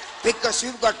peace, because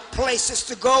you've got places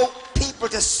to go, people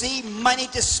to see, money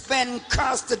to spend,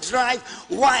 cars to drive,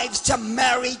 wives to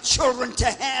marry, children to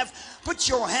have. Put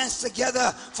your hands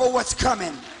together for what's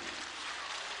coming.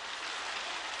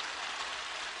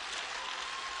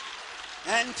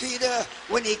 And Peter,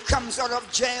 when he comes out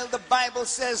of jail, the Bible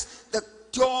says the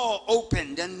door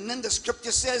opened. And then the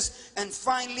scripture says, and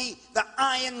finally the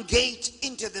iron gate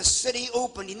into the city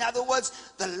opened. In other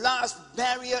words, the last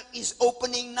barrier is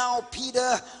opening now.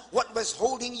 Peter, what was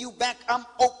holding you back? I'm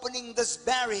opening this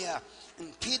barrier.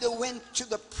 And Peter went to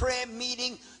the prayer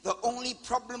meeting. The only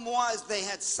problem was they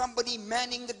had somebody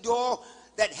manning the door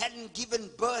that hadn't given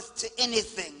birth to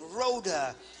anything.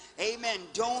 Rhoda. Amen.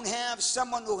 Don't have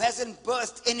someone who hasn't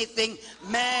birthed anything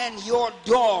man your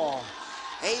door.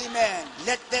 Amen.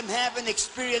 Let them have an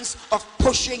experience of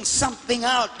pushing something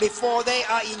out before they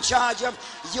are in charge of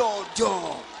your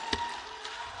door.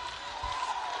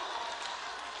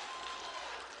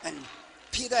 And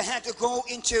Peter had to go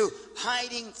into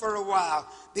hiding for a while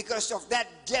because of that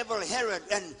devil Herod.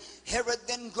 And Herod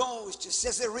then goes to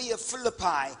Caesarea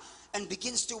Philippi and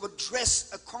begins to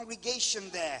address a congregation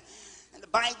there. And the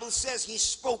Bible says he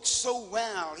spoke so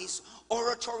well. His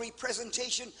oratory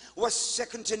presentation was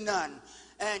second to none.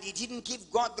 And he didn't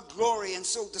give God the glory. And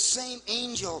so the same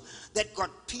angel that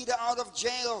got Peter out of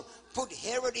jail put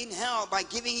Herod in hell by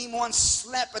giving him one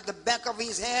slap at the back of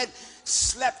his head.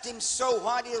 Slapped him so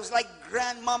hard it was like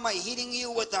grandmama hitting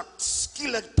you with a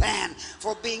skillet pan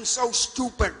for being so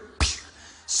stupid.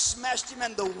 Smashed him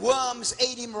and the worms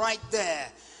ate him right there.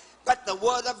 But the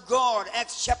word of God,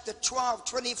 Acts chapter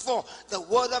 12:24, the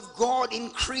word of God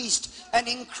increased and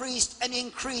increased and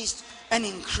increased and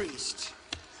increased.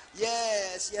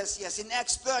 Yes. In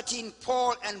Acts 13,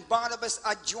 Paul and Barnabas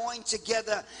are joined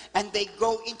together and they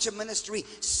go into ministry,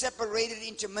 separated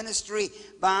into ministry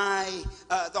by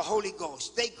the Holy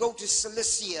Ghost. They go to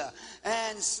Cilicia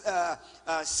and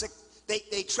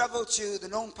they travel to the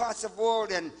known parts of the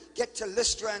world and get to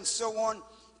Lystra and so on,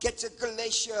 get to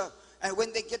Galatia, And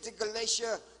when they get to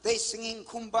Galatia, they singing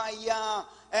Kumbaya,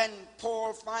 and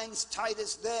Paul finds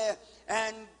Titus there,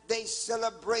 and they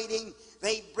celebrating.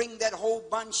 They bring that whole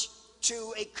bunch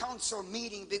to a council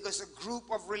meeting because a group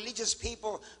of religious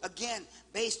people, again,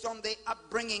 based on their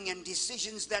upbringing and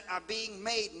decisions that are being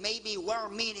made, maybe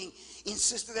well-meaning,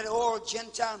 insisted that all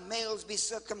Gentile males be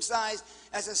circumcised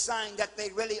as a sign that they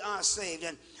really are saved.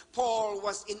 And Paul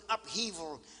was in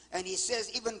upheaval, and he says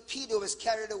even Peter was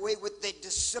carried away with their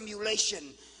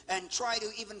dissimulation and tried to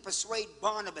even persuade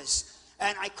Barnabas.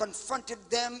 And I confronted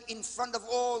them in front of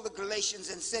all the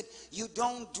Galatians and said, you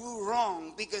don't do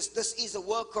wrong, because this is a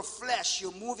work of flesh.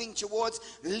 You're moving towards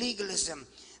legalism.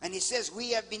 And he says, we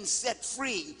have been set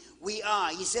free. We are.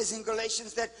 He says in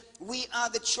Galatians that we are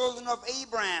the children of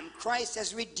Abraham. Christ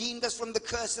has redeemed us from the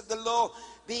curse of the law,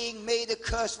 being made a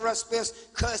curse for us, because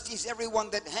cursed is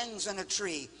everyone that hangs on a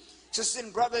tree. Sisters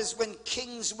and brothers, when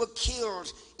kings were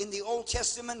killed in the Old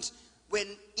Testament,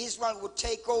 when Israel would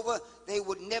take over, they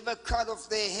would never cut off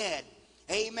their head.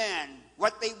 Amen.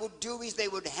 What they would do is they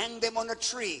would hang them on a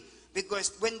tree,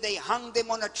 because when they hung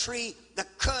them on a tree, the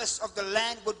curse of the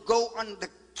land would go on the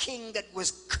king that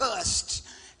was cursed,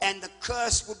 and the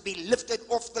curse would be lifted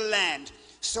off the land,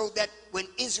 so that when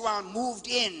Israel moved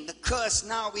in, the curse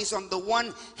now is on the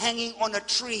one hanging on a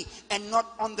tree and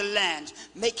not on the land,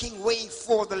 making way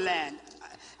for the land.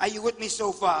 Are you with me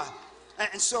so far?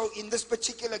 And so in this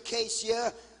particular case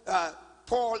here,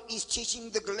 Paul is teaching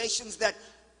the Galatians that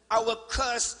our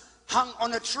curse hung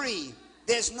on a tree.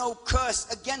 There's no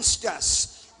curse against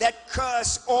us. That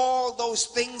curse, all those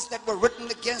things that were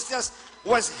written against us,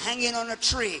 was hanging on a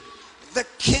tree. The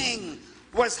king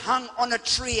was hung on a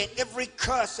tree, and every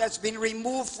curse has been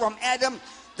removed from Adam.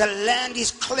 The land is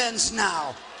cleansed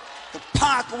now. The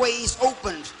pathway is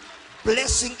opened.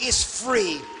 Blessing is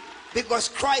free, because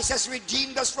Christ has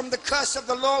redeemed us from the curse of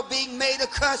the law, being made a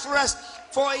curse for us.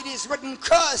 For it is written,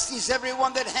 cursed is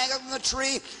everyone that hangeth on the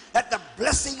tree, that the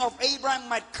blessing of Abraham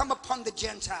might come upon the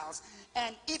Gentiles.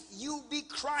 And if you be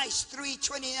Christ,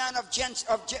 3:29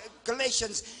 of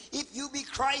Galatians, if you be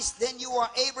Christ, then you are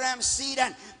Abraham's seed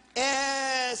and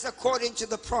heirs according to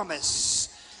the promise.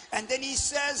 And then he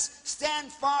says,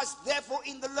 stand fast therefore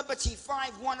in the liberty,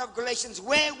 5:1 of Galatians,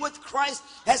 wherewith Christ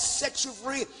has set you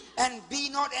free, and be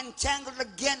not entangled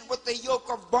again with the yoke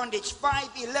of bondage.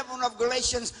 5:11 of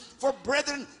Galatians, for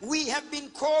brethren, we have been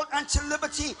called unto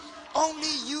liberty,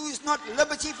 only use not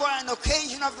liberty for an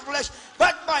occasion of the flesh,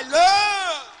 but by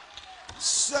love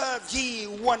serve ye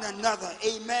one another.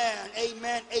 Amen,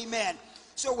 amen, amen.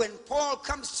 So when Paul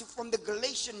comes from the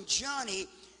Galatian journey,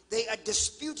 they are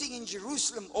disputing in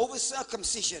Jerusalem over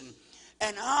circumcision.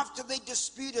 And after they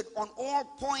disputed on all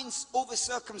points over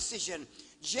circumcision,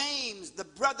 James, the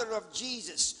brother of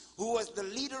Jesus, who was the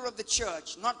leader of the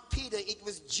church, not Peter, it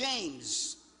was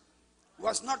James,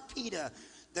 was not Peter.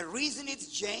 The reason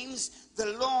it's James,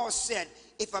 the law said,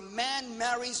 if a man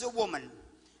marries a woman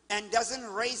and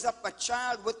doesn't raise up a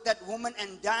child with that woman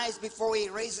and dies before he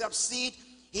raises up seed,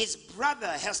 his brother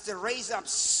has to raise up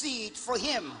seed for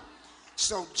him.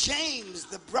 So James,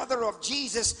 the brother of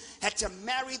Jesus, had to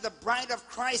marry the bride of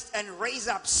Christ and raise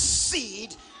up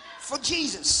seed for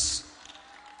Jesus.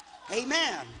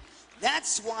 Amen.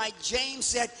 That's why James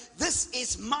said, this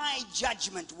is my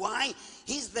judgment. Why?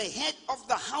 He's the head of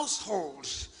the household.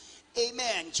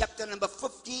 Amen. Chapter number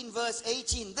 15, verse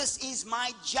 18. This is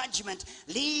my judgment.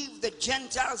 Leave the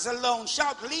Gentiles alone.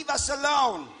 Shout, leave us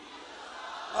alone.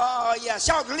 Oh, yeah.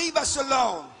 Shout, leave us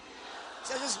alone.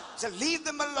 So leave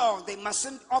them alone. They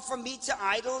mustn't offer meat to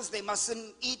idols. They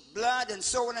mustn't eat blood, and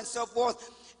so on and so forth.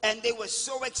 And they were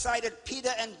so excited. Peter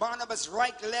and Barnabas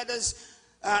write letters,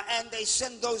 and they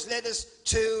send those letters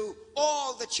to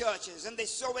all the churches. And they're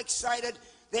so excited,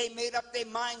 they made up their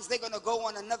minds they're going to go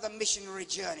on another missionary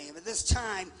journey. But this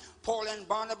time, Paul and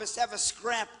Barnabas have a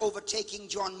scrap over taking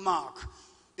John Mark,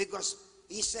 because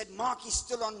he said, Mark is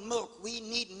still on milk. We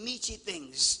need meaty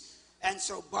things. And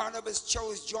so Barnabas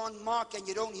chose John Mark, and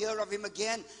you don't hear of him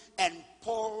again. And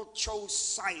Paul chose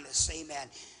Silas. Amen.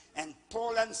 And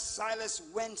Paul and Silas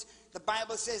went, the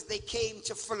Bible says they came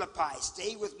to Philippi.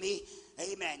 Stay with me.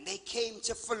 Amen. They came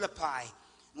to Philippi.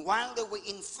 And while they were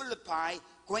in Philippi,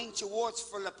 going towards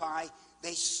Philippi,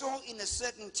 they saw in a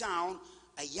certain town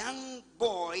a young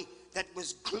boy that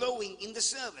was glowing in the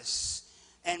service.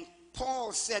 And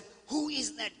Paul said, who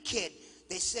is that kid?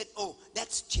 They said, oh,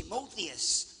 that's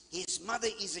Timotheus. His mother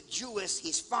is a Jewess.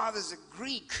 His father's a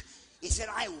Greek. He said,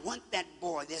 I want that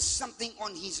boy. There's something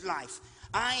on his life.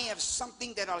 I have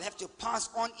something that I'll have to pass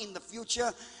on in the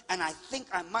future. And I think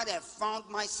I might have found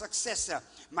my successor,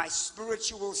 my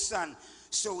spiritual son.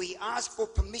 So he asked for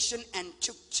permission and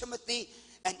took Timothy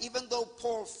And even though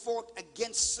Paul fought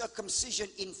against circumcision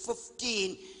in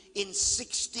 15, in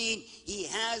 16, he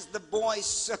has the boys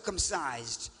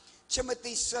circumcised.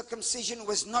 Timothy's circumcision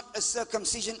was not a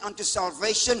circumcision unto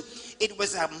salvation. It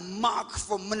was a mark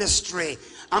for ministry.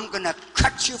 I'm going to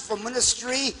cut you for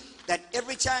ministry, that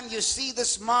every time you see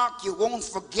this mark, you won't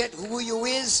forget who you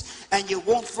is, and you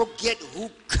won't forget who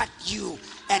cut you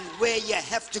and where you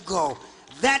have to go.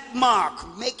 That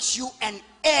mark makes you an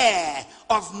heir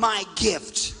of my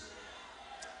gift.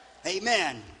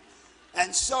 Amen.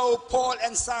 And so Paul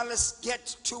and Silas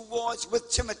get towards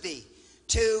with Timothy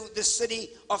to the city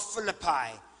of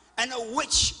Philippi, and a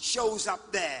witch shows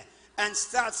up there and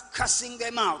starts cussing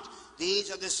them out.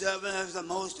 These are the servants of the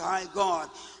Most High God.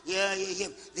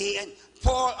 And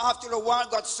Paul, after a while,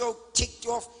 got so ticked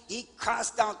off, he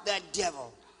cast out that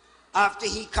devil. After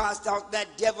he cast out that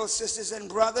devil, sisters and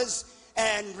brothers,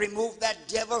 and removed that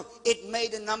devil, it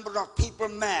made a number of people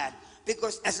mad.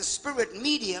 Because as a spirit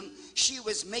medium, she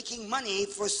was making money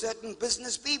for certain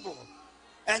business people.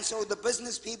 And so the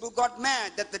business people got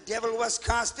mad that the devil was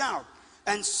cast out.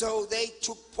 And so they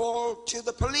took Paul to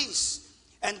the police.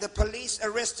 And the police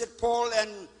arrested Paul,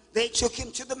 and they took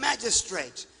him to the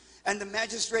magistrate. And the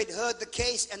magistrate heard the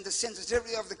case and the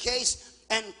sensitivity of the case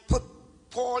and put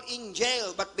Paul in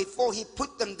jail. But before he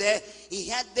put them there, he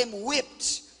had them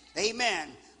whipped. Amen.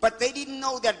 But they didn't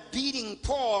know that beating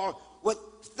Paul with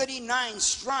 39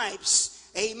 stripes,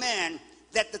 amen,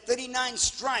 that the 39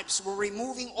 stripes were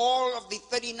removing all of the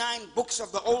 39 books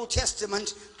of the Old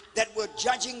Testament that were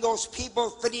judging those people.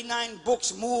 39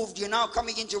 books moved. You're now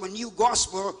coming into a new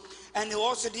gospel. And they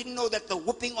also didn't know that the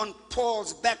whipping on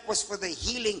Paul's back was for the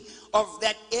healing of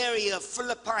that area of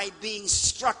Philippi being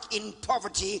struck in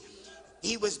poverty.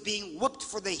 He was being whipped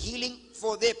for the healing,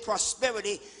 for their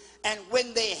prosperity. And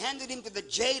when they handed him to the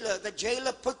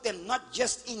jailer put them not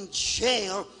just in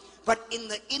jail, but in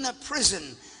the inner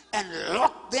prison and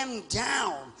locked them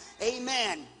down.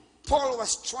 Amen. Paul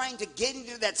was trying to get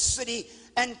into that city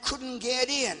and couldn't get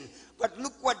in. But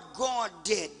look what God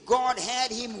did. God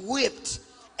had him whipped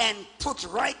and put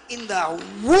right in the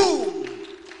womb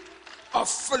of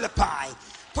Philippi.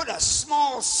 Put a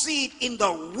small seed in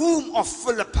the womb of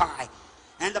Philippi.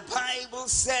 And the Bible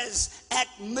says at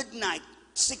midnight,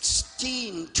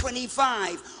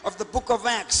 16:25 of the book of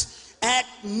Acts, at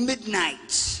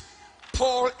midnight,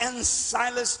 Paul and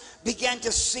Silas began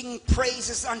to sing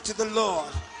praises unto the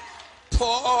Lord.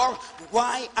 Paul,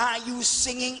 why are you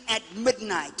singing at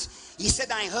midnight? He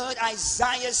said, I heard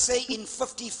Isaiah say in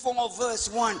 54 verse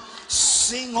 1,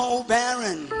 sing, O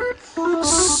barren,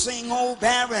 sing, O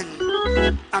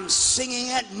barren. I'm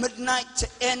singing at midnight to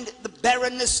end the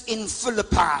barrenness in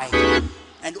Philippi.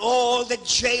 And all the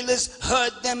jailers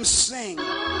heard them sing.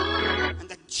 And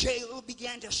the jail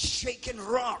began to shake and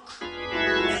rock.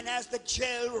 And as the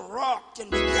jail rocked and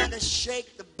began to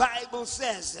shake, the Bible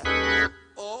says,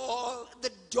 all the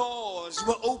doors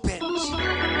were opened.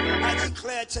 I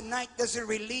declare tonight there's a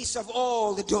release of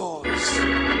all the doors.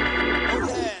 Oh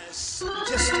yes,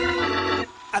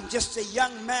 I'm just a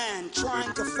young man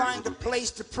trying to find a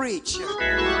place to preach.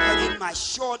 And in my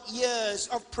short years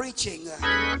of preaching,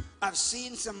 I've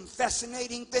seen some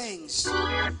fascinating things.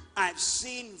 I've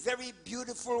seen very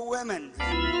beautiful women.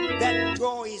 That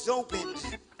door is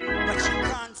opened, but you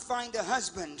can't find a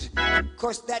husband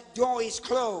because that door is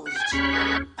closed.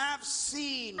 I've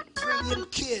seen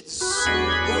brilliant kids who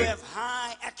have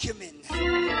high acumen.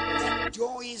 That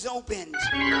door is opened,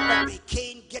 but they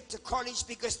can't get to college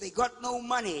because they got no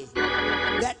money.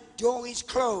 That door is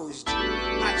closed.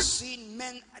 I've seen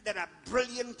men that are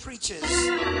brilliant preachers.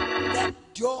 That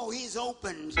door is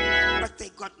opened, but they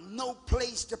got no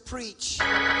place to preach.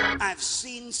 I've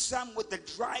seen some with the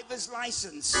driver's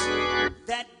license.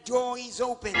 That door is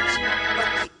opened,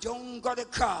 but they don't got a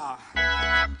car.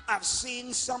 I've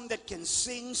seen some that can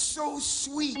sing so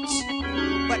sweet,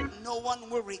 but no one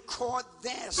will record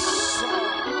their song.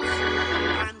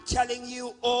 I'm telling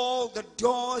you, all the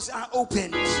doors are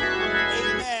opened.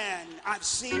 Amen. I've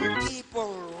seen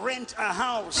people rent a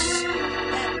house.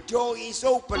 That door is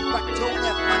open, but don't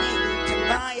have money to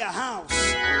buy a house.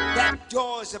 That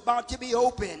door is about to be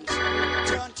opened.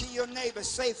 Turn to your neighbor,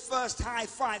 say first high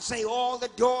five, say all the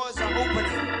doors are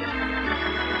opening.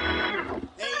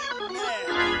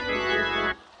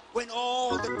 Amen. When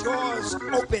all the doors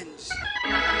opened,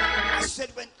 I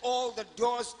said when all the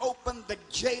doors opened, the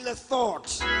jailer thought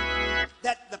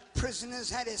that the prisoners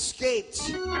had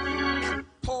escaped. And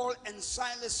Paul and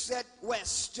Silas said, we're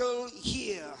still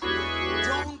here.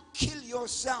 Don't kill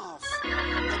yourself.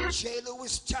 The jailer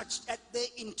was touched at their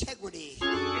integrity,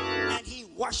 and he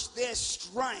washed their their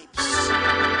stripes,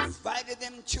 invited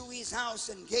them to his house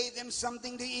and gave them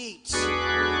something to eat.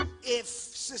 If,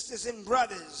 sisters and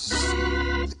brothers,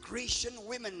 the Grecian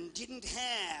women didn't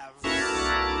have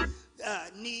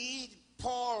need,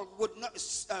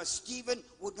 Stephen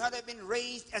would not have been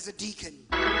raised as a deacon.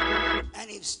 And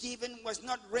if Stephen was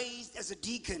not raised as a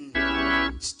deacon,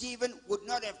 Stephen would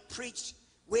not have preached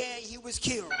where he was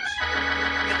killed.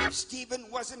 And if Stephen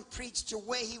wasn't preached to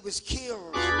where he was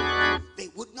killed, they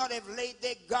would not have laid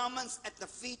their garments at the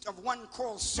feet of one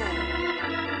called Saul.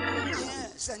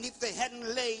 Yes, and if they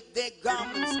hadn't laid their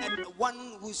garments at the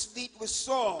one whose feet was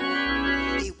Saul,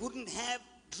 they wouldn't have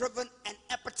driven an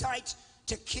appetite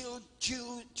to kill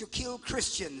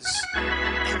Christians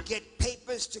and get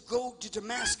papers to go to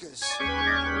Damascus.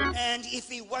 And if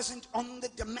he wasn't on the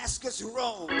Damascus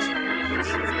road, he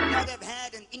would not have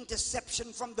had an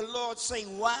interception from the Lord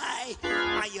saying, "Why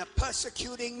are you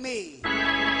persecuting me?"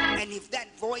 And if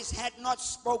that voice had not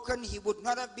spoken, he would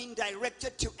not have been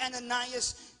directed to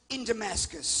Ananias in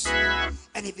Damascus.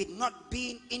 And if it had not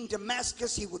been in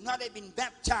Damascus, he would not have been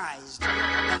baptized,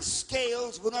 and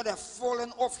scales would not have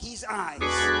fallen off his eyes.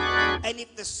 And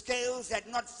if the scales had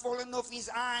not fallen off his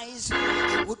eyes,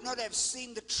 he would not have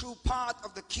seen the true path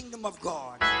of the kingdom of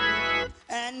God.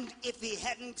 And if he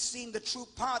hadn't seen the true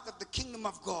path of the kingdom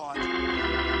of God,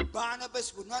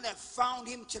 Barnabas would not have found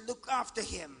him to look after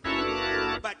him.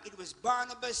 But it was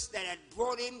Barnabas that had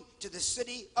brought him to the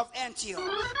city of Antioch.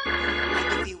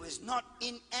 And if he was not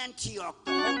in Antioch,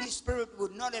 the Holy Spirit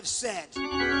would not have said,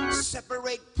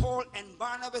 "Separate Paul and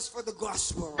Barnabas for the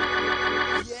gospel."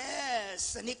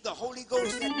 Yes, and if the Holy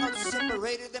Ghost had not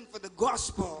separated them for the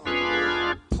gospel,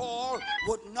 Paul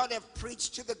would not have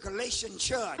preached to the Galatian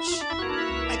church.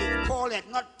 And if Paul had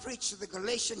not preached to the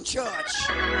Galatian church,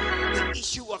 the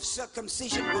issue of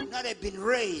circumcision would not have been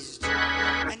raised.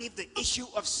 And if the issue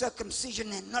of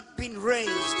circumcision had not been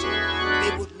raised,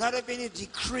 there would not have been a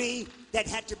decree that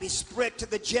had to be spread to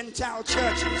the Gentile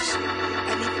churches.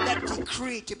 And if that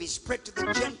decree to be spread to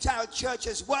the Gentile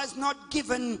churches was not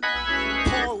given,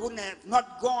 Paul wouldn't have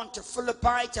not gone to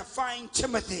Philippi to find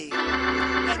Timothy.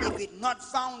 And if he'd not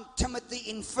found Timothy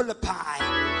in Philippi,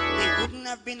 there wouldn't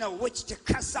have been a witch to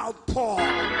cast out Paul.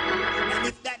 And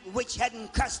if that witch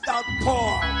hadn't cast out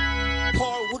Paul,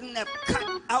 Paul wouldn't have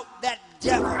cut out that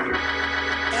devil.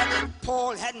 And if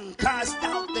Paul hadn't cast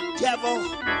out the devil,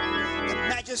 the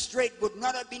magistrate would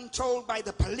not have been told by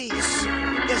the police,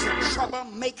 "There's a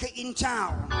troublemaker in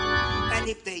town." And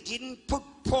if they didn't put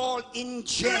Paul in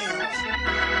jail,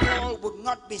 Paul would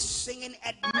not be singing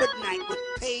at midnight with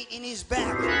pain in his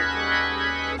back.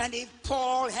 And if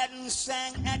Paul hadn't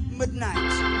sang at midnight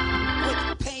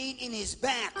with pain in his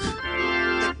back,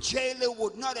 the jailer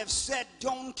would not have said,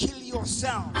 "Don't kill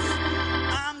yourself.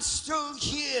 I'm still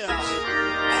here."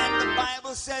 And the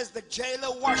Bible says the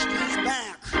jailer washed his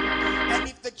back. And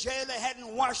if the jailer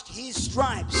hadn't washed his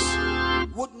stripes,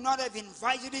 would not have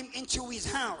invited him into his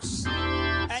house.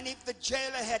 And if the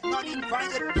jailer had not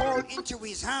invited Paul into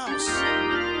his house,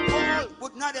 Paul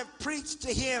would not have preached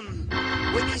to him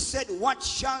when he said, "What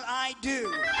shall I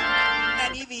do?"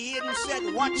 And if he hadn't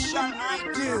said, "What shall I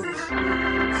do?"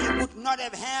 he would not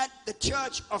have had the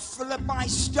church of Philippi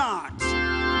start.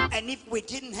 And if we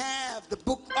didn't have the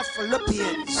book of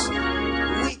Philippians,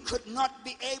 we could not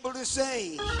be able to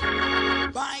say,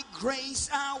 "By grace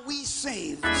are we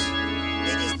saved."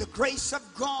 It is the grace of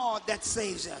God that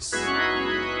saves us.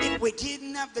 If we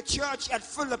didn't have the church at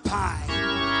Philippi,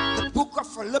 the book of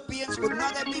Philippians would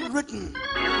not have been written.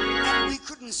 And we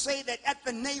couldn't say that at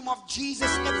the name of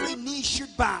Jesus every knee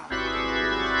should bow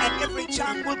and every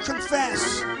tongue will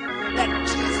confess that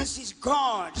Jesus is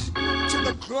God, to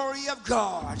the glory of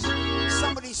God.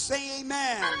 Somebody say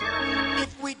amen.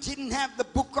 If we didn't have the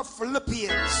book of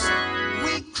Philippians,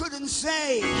 we couldn't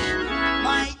say,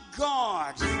 "My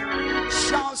God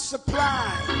shall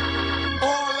supply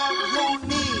all of your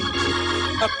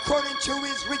need according to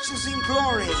his riches in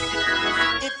glory."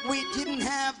 If we didn't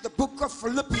have the book of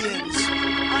Philippians,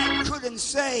 I couldn't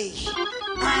say,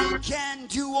 "I can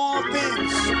do all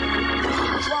things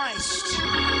through Christ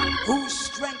who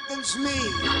strengthens me."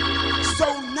 So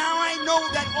now I know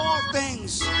that all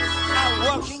things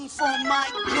are working for my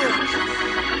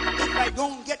good. If I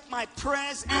don't get my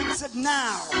prayers answered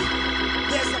now,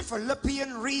 there's a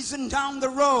Philippian reason down the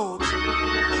road.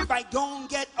 If I don't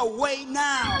get a way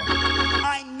now,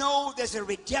 I know there's a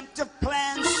redemptive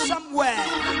plan somewhere.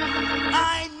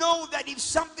 I know that if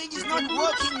something is not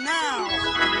working now,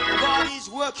 God is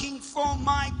working for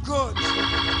my good.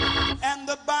 And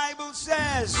the Bible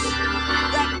says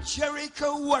that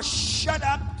Jericho was shut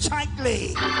up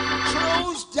tightly,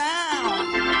 closed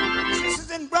down.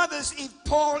 Sisters and brothers, if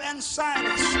Paul and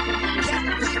Silas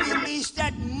can be released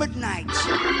at midnight,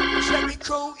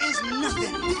 Jericho is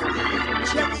nothing.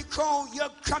 Jericho, you're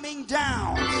coming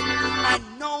down. I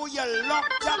know you're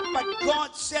locked up, but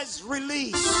God says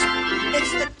release.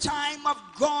 It's the time of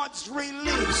God's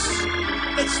release.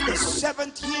 It's the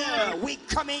 7th year. We're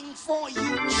coming for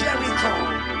you,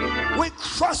 Jericho. We're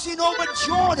crossing over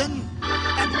Jordan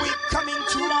and we're coming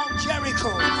to Mount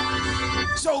Jericho.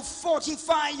 So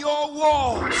fortify your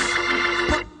walls.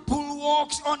 Put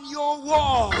bulwarks on your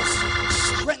walls.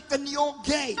 Strengthen your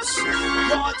gates.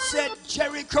 God said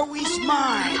Jericho is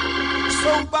mine.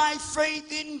 So by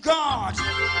faith in God,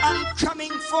 I'm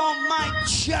coming for my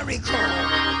Jericho.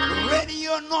 Ready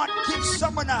or not, give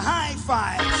someone a high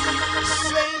five.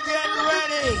 Say get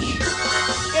ready.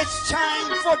 It's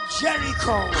time for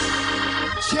Jericho.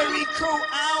 Jericho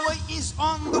hour is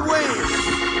on the way.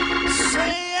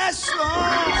 Say yes,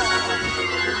 Lord.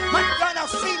 My God, I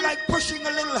feel like pushing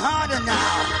a little harder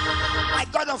now. I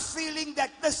got a feeling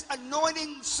that this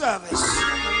anointing service,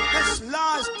 this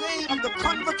last day of the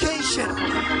convocation,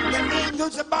 the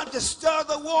angels about to stir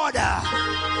the water.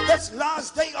 This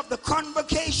last day of the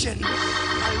convocation,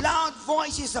 a loud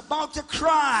voice is about to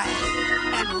cry,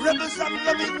 and rivers of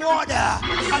living water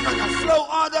are going to flow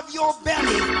out of your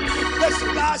belly. This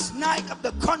last night of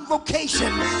the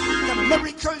convocation, the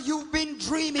miracle you've been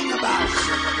dreaming about,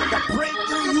 the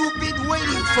breakthrough you've been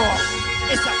waiting for,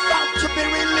 is about to be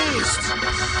released.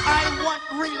 I want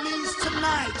release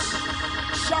tonight.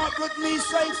 Shout with me,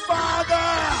 say Father.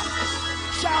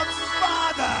 Shout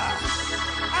Father.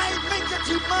 I make a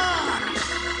demand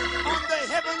on the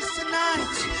heavens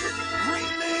tonight.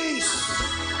 Release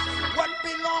what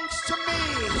belongs to me.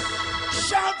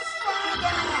 Shout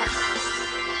Father.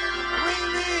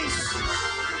 Release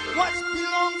what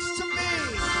belongs to me.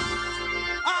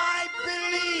 I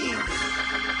believe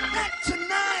that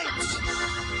tonight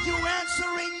you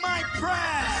answering my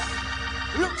prayer.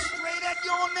 Look straight at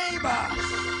your neighbor.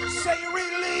 Say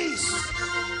release.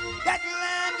 That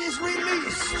land is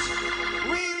released.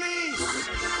 Release.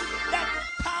 That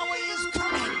power is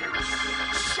coming.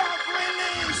 Shout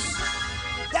release.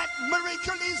 That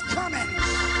miracle is coming.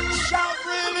 Shout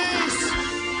release.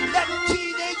 That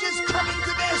teenagers coming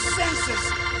to their senses.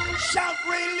 Shout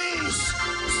release.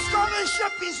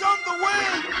 Scholarship is on the way.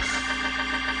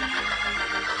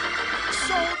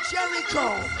 So Jericho,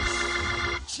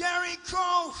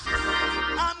 Jericho,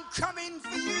 I'm coming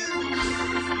for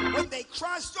you. When they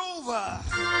crossed over,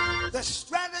 the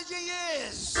strategy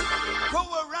is go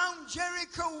around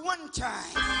Jericho one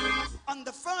time on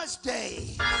the first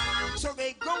day. So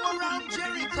they go around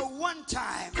Jericho one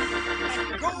time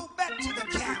and go back to the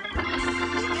camp.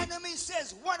 The enemy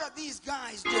says, what are these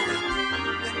guys doing?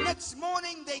 The next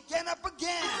morning they get up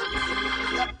again.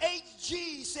 The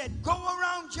HG said, go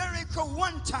around Jericho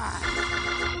one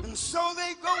time. And so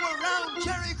they go around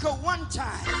Jericho one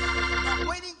time. I'm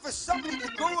waiting for somebody to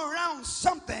go around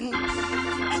something,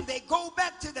 and they go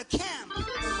back to the camp,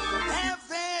 have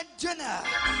their dinner.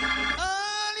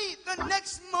 Early the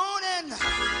next morning,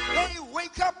 they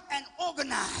wake up and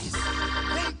organize.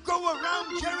 They go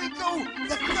around Jericho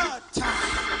the 3rd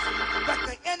time. But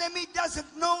the enemy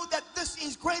doesn't know that this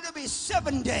is going to be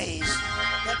 7 days.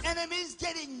 The enemy is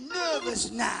getting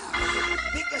nervous now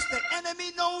because the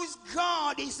enemy knows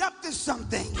God is up to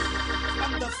something.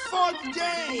 On the 4th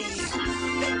day,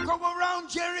 they go around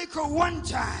Jericho one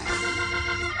time.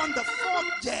 On the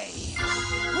 4th day,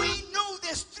 we know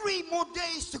there's 3 more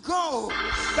days to go,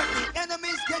 but the enemy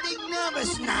is getting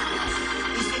nervous now.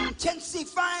 He's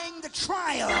intensifying the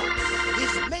trial.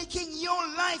 He's making your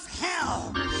life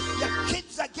hell. Your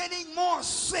kids are getting more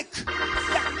sick.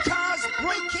 Your car's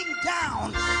breaking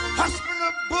down.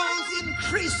 Hospital bills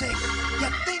increasing. You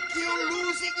think you're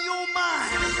losing your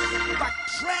mind, but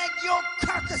drag your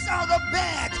carcass out of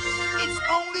bed. It's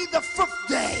only the 5th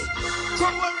day. Go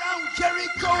around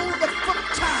Jericho the 5th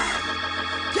time.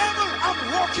 Devil, I'm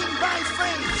walking by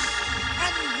faith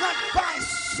and not by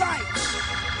sight.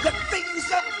 The things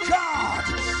of God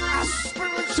are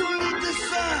spiritually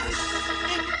discerned.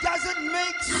 It doesn't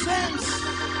make sense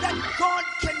that God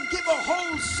can give a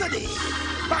whole city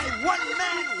by one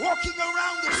man walking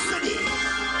around the city.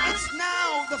 It's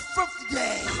now the 5th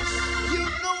day. You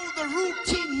know the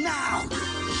routine now.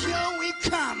 Here we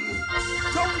come.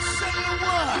 Don't say a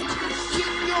word.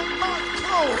 Keep your mouth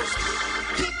closed.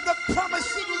 Keep the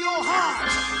promise in your heart.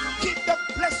 Keep the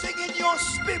blessing in your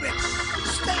spirit.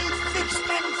 Stay fixed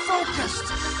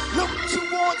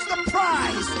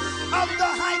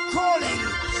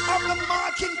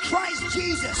Christ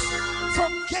Jesus,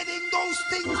 forgetting those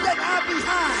things that are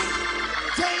behind.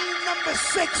 Day number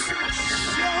 6,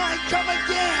 shall I come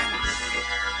again?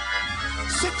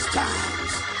 6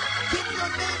 times. Give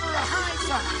your neighbor a high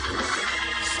five.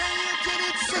 Say you did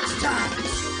it 6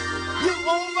 times. You're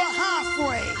over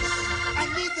halfway. I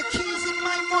need the keys in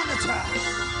my monitor.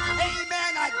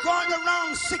 Amen. I've gone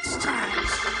around 6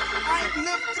 times. I've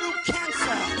lived through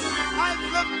cancer. I've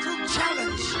lived through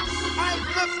challenge. I've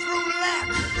lived through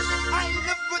lack. I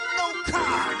lived with no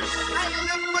car. I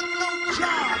lived with no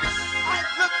job.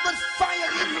 I've lived with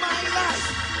fire in my life.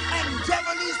 And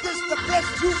devil, is this the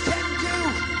best you can do?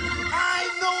 I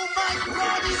know my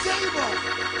God is able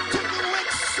to do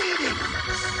exceeding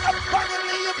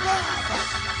abundantly above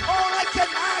all I can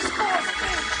ask or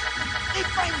think. If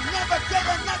I never get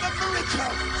another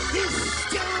miracle, he's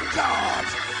still God,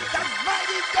 the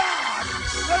mighty God,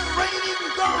 the reigning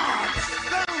God,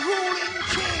 the ruling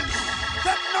King,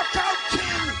 the knockout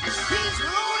King. He's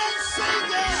Lord and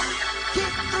Savior.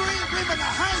 Give 3 women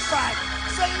a high five.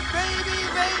 Say, baby,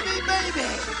 baby, baby.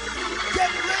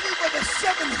 Get ready for the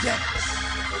 7th day.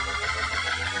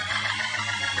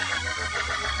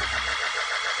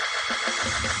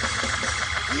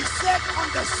 He said on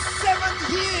the 7th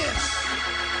year,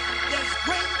 there's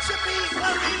going to be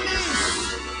a release.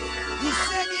 He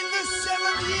said in the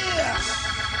 7th year,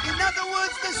 in other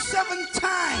words, the 7th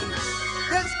time,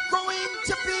 there's going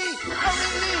to be a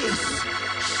release.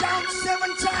 Shout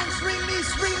 7 times,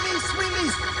 release, release,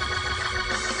 release.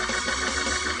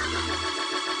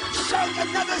 Shout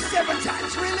another 7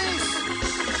 times, release,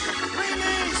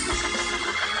 release,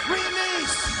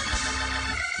 release,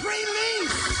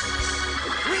 release.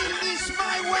 Release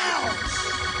my well.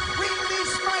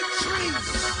 Release my trees.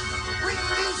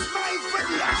 Release my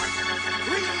vineyard.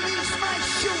 Release my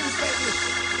shoes, baby.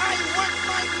 I want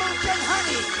my milk and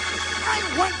honey. I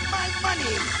want my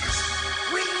money.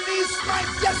 Release my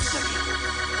destiny.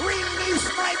 Release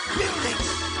my building.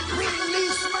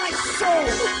 Release my soul.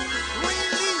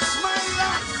 Release my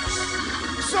life.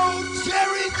 So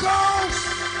Jericho,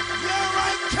 here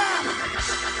I come.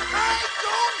 I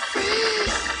don't feel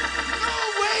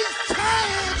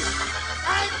tired.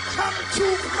 I've come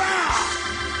too far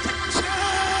to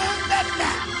turn that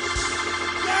back.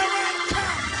 Here I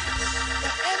come.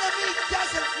 The enemy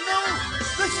doesn't know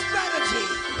the strategy.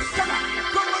 Come on,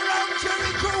 go around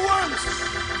Jericho once.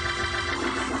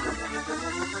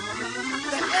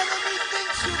 The enemy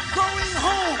thinks you're going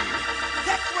home.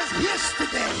 That was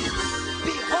yesterday.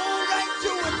 Behold, I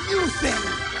do a new thing.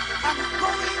 I'm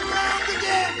going round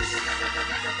again.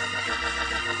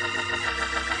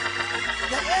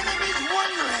 The enemy's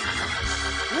wondering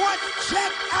what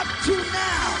Jack up to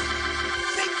now.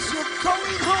 Thinks you're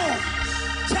going home.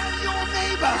 Tell your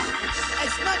neighbor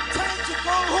it's not time to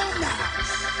go home now.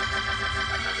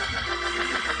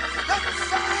 The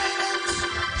violence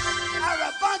are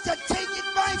about to take it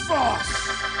by force.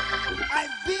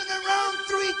 I've been around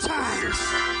 3 times.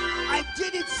 I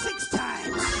did it 6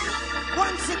 times.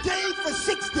 Once a day for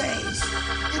 6 days.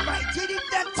 If I did it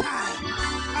that time,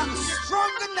 I'm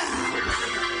stronger now.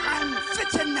 I'm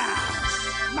fitter now.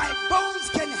 My bones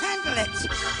can handle it.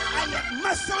 I have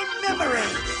muscle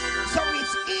memory. So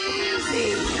it's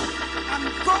easy. I'm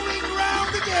going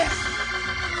round again.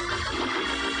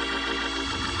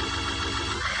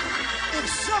 If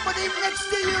somebody next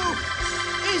to you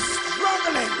is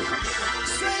struggling,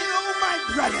 say, oh my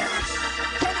brother,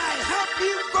 can I help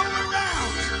you go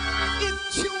around? If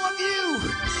 2 of you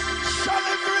shall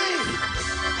agree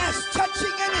as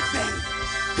touching anything,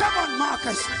 come on,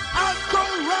 Marcus, I'll go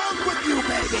round with you,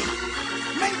 baby.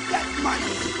 Make that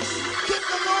money. Give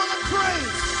the Lord a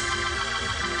praise.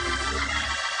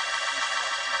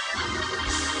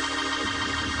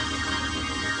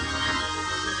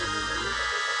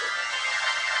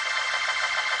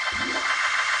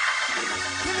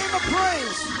 Give him a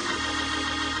praise.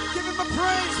 Give him a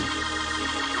praise.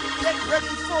 Get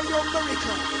ready for your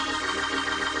miracle.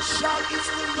 Shout, it's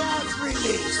the Lord's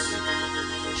release.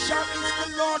 Shout, it's the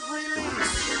Lord's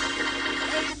release.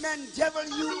 Amen. Devil,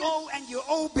 you owe, and you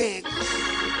owe big.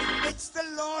 It's the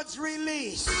Lord's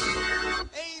release.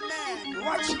 Amen.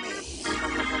 Watch me.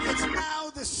 It's now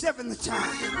the 7th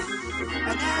time.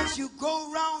 And as you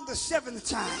go round the 7th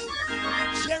time,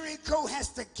 Jericho has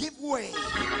to give way.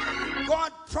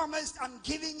 God promised, I'm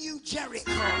giving you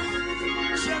Jericho.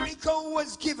 Jericho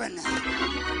was given.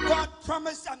 God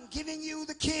promised, I'm giving you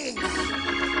the king.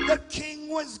 The king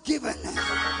was given.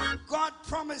 God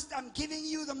promised, I'm giving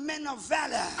you the men of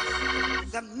valor.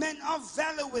 The men of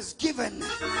valor was given.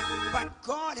 But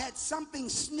God had something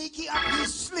sneaky up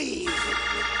his sleeve.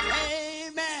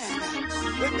 Amen.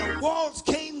 When the walls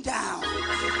came down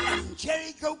and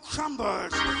Jericho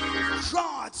crumbled,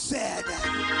 God said,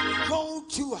 go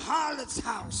to Harlot's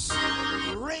house.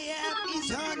 Rahab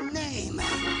is her name.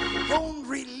 Go and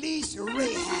release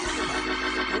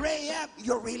Rahab. Rahab,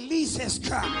 your release has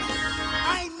come.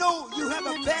 I know you have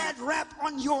a bad rap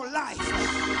on your life,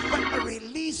 but a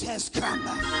release has come.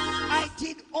 I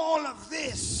did all of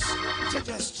this to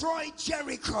destroy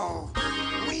Jericho.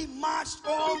 We marched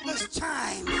all this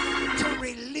time to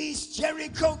release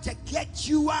Jericho, to get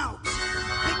you out.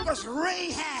 Because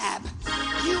Rahab,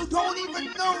 you don't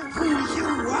even know who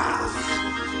you are.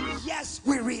 Yes,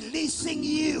 we're releasing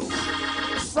you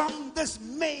from this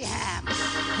mayhem.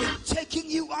 We're taking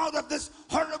you out of this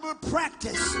horrible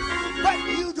practice. But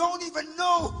you don't even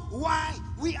know why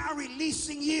we are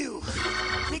releasing you.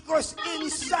 Because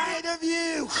inside of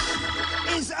you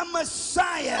is a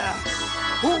Messiah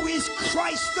who is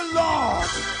Christ the Lord.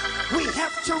 We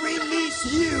have to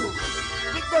release you.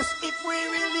 Because if we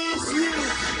release you,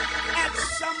 at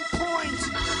some point,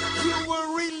 you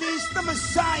will release the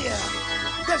Messiah,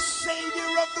 the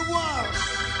Savior of the world.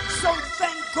 So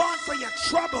thank God for your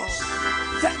trouble.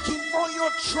 Thank Him for your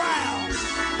trial.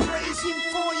 Praise Him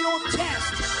for your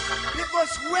test.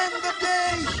 Because when the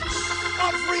day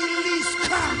of release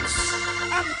comes,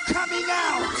 I'm coming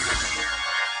out.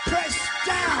 Pressed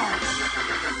down,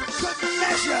 good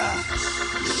measure,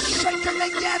 shaken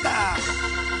together,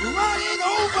 running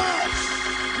over.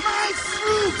 My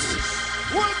fruit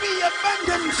will be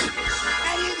abundant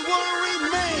and it will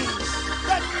remain.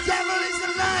 The devil is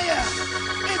a liar.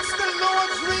 It's the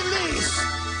Lord's release.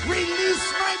 Release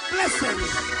my blessing.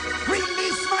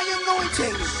 Release my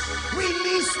anointing.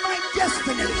 Release my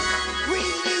destiny.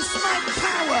 Release my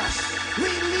power.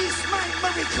 Release my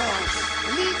miracle.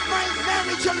 Leave my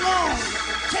marriage alone.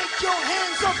 Take your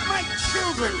hands off my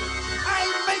children. I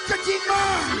make a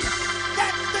demand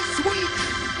that this week,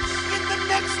 in the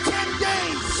next 10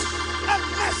 days, a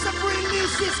massive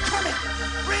release is coming.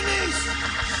 Release.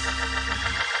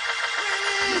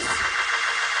 Release.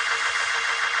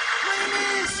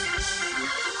 Release.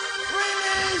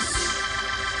 Release.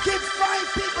 Give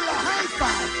 5 people a high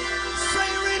five. Say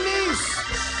release.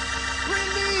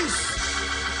 Release.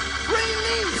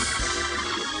 Release.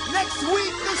 Next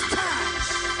week, this time,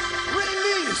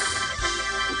 release.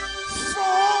 4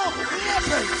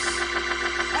 lepers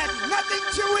had nothing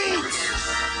to eat.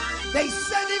 They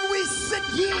said if we sit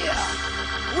here,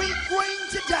 we're going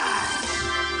to die.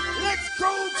 Let's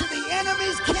go to the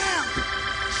enemy's camp.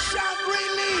 Shout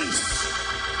release.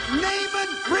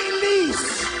 Naaman,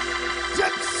 release.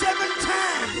 Jump 7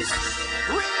 times.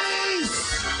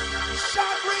 Release.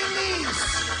 Shout release.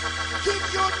 Give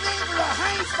your neighbor a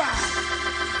high five.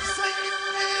 Say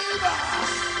neighbor.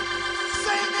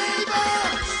 Say neighbor.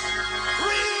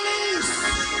 Release.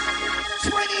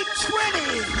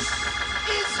 2020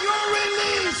 is your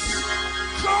release.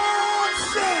 God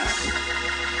said.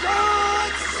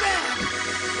 God said.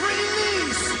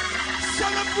 Release.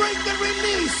 Celebrate the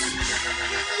release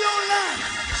in your life.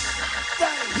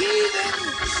 The heathen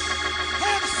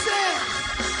have said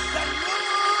the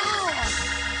Lord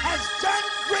has done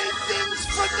great things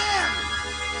for them.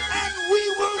 And we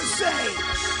will say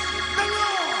the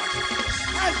Lord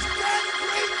has done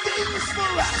great things for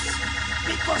us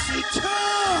because He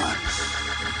turned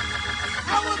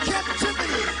our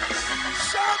captivity.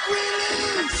 Shout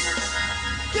release.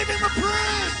 Give Him a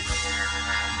praise.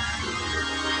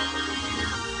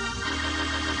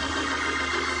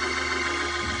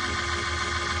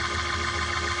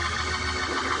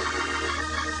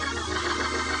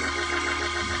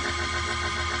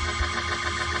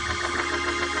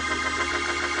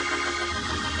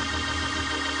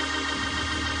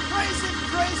 Praise Him,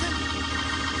 praise Him,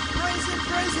 praise Him,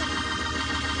 praise Him,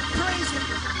 praise Him.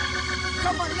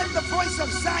 Come on, let the voice of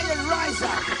Zion rise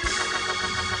up.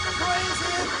 Praise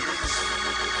Him.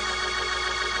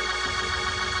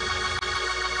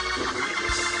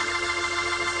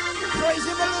 Praise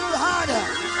Him a little harder.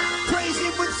 Praise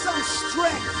Him with some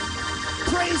strength.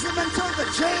 Praise Him until the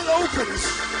jail opens.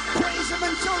 Praise Him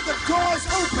until the doors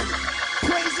open.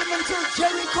 Praise Him until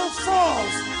Jericho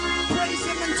falls. Praise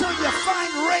Him until you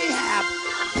find Rahab.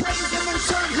 Praise Him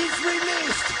until He's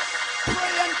released.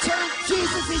 Pray until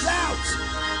Jesus is out.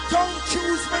 Don't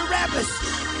choose Barabbas.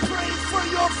 Pray for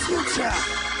your future.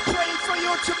 Pray for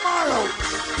your tomorrow.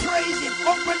 Praise Him.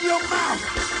 Open your mouth.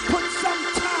 Put some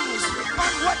tongues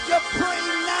on what you're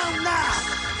praying now.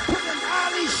 Put an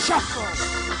Ali shuffle.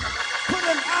 Put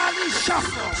an Ali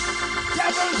shuffle.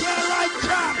 Devil, here I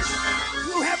come.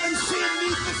 You haven't seen me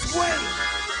this way.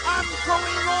 I'm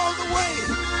going all the way.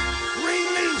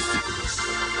 Release.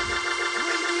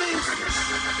 Release.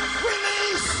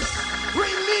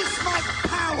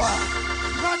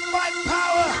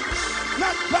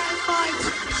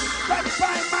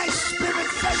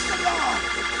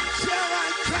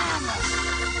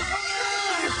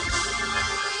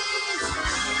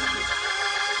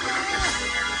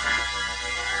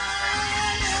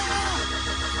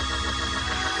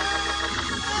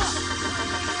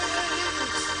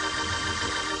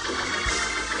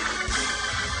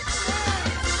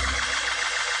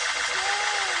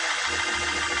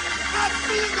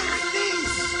 feel the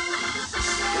release.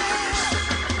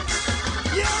 Yeah.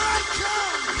 Here I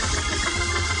come.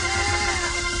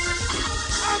 Yeah.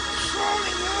 I'm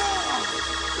crawling on.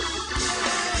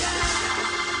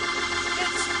 Yeah.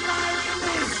 It's my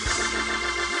release.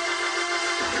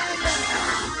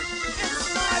 Yeah. It's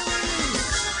my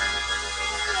release.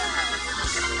 Yeah.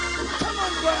 Come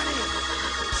on, Bernie.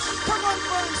 Come on,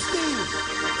 Bernstein.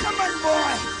 Come on,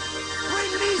 boy.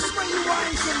 Release where you are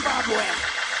in Zimbabwe.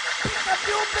 Pick up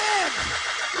your bed.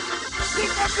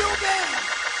 Pick up your bed.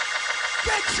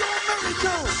 Get your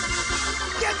miracle.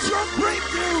 Get your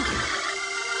breakthrough.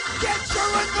 Get your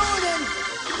anointing.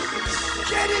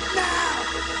 Get it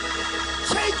now.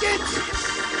 Take it.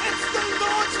 It's the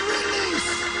Lord's release.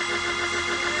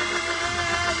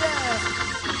 Yeah.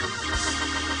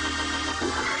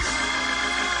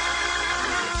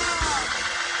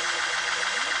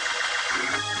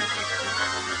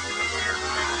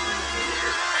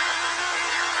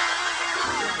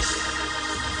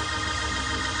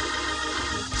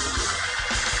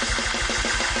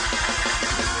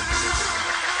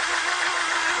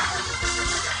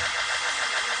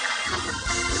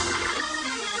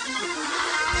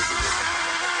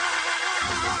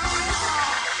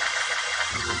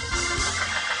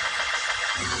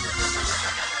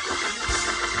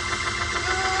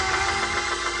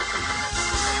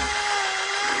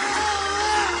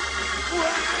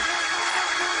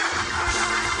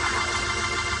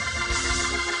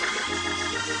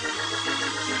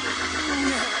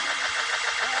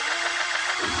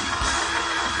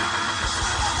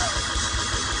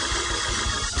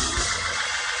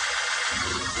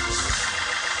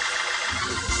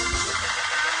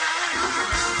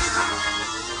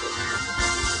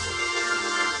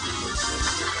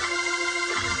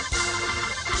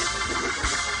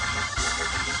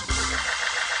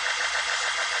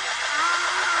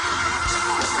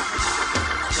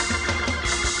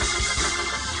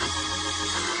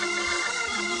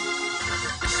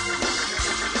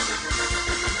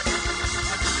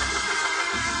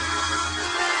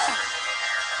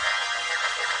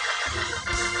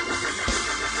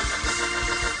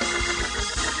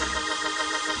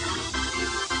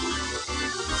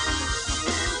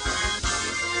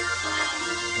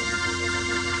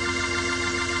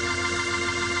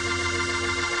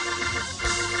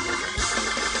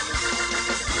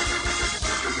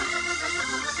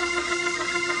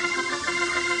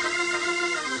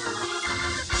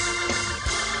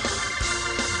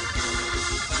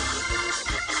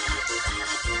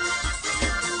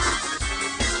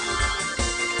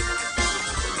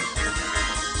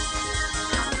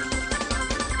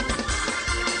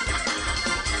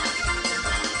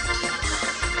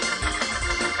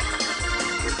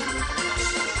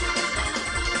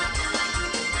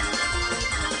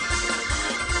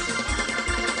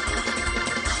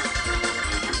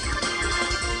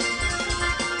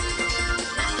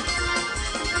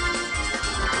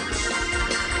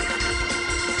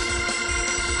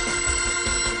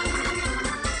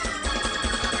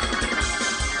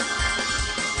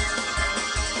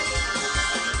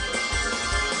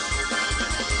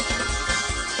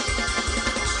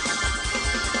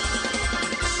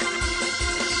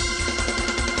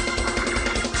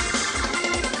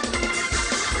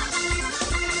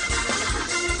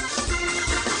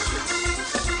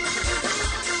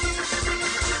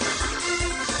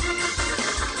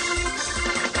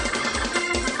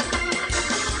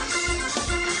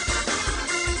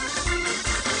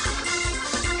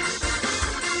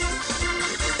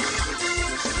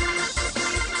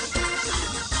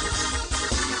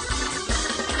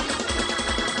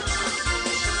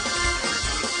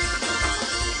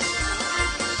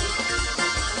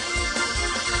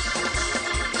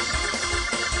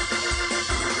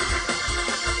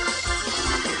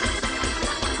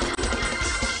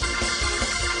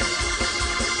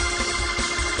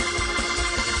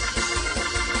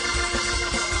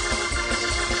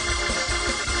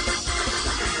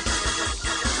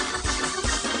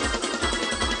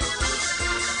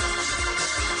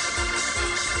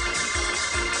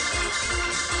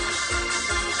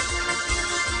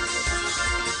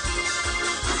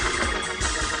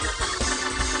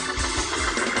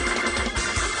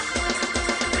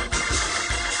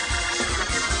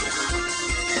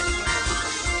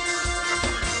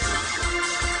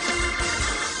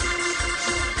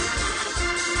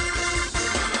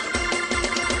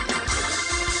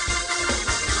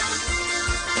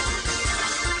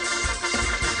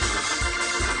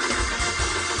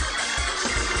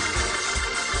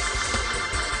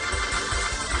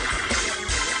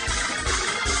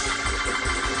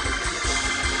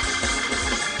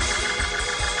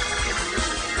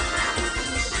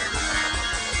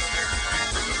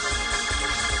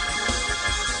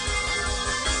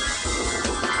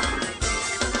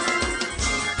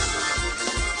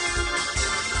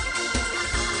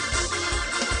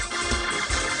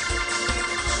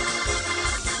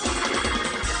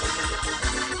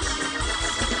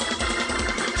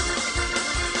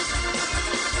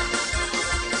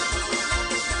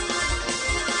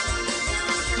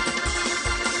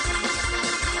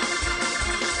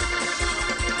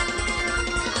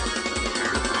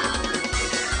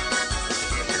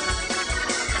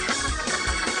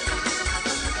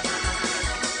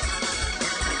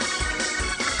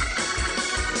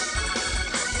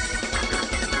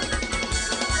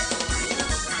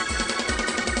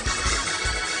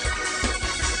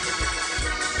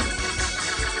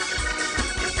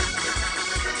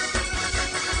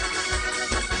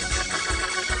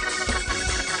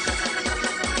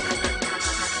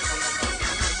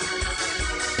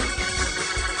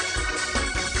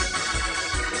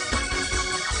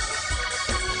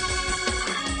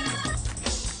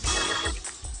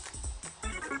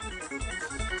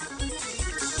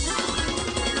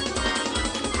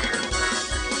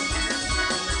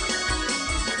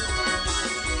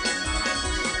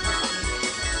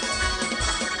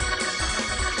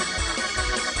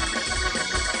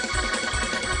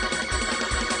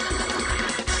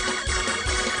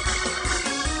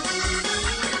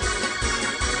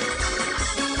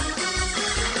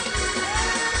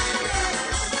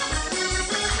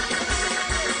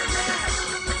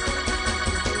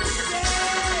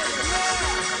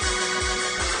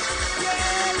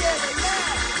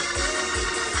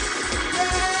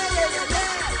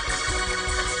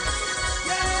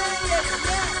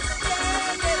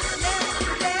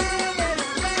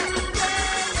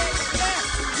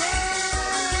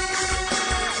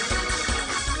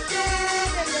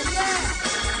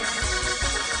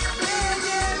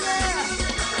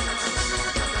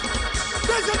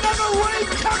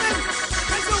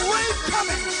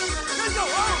 coming. Let's go.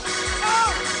 Oh,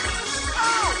 oh,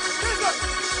 oh. Let's go.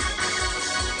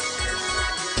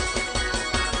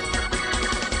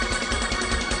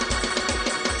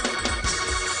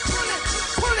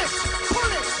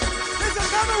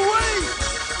 Another way.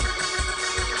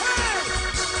 Hey,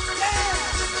 yeah.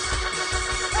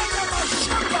 Hey, I'm a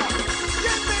shamba.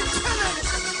 Get me chilling.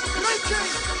 Making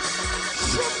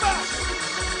shumba.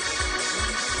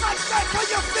 Like that, can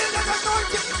you feel that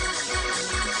anointing?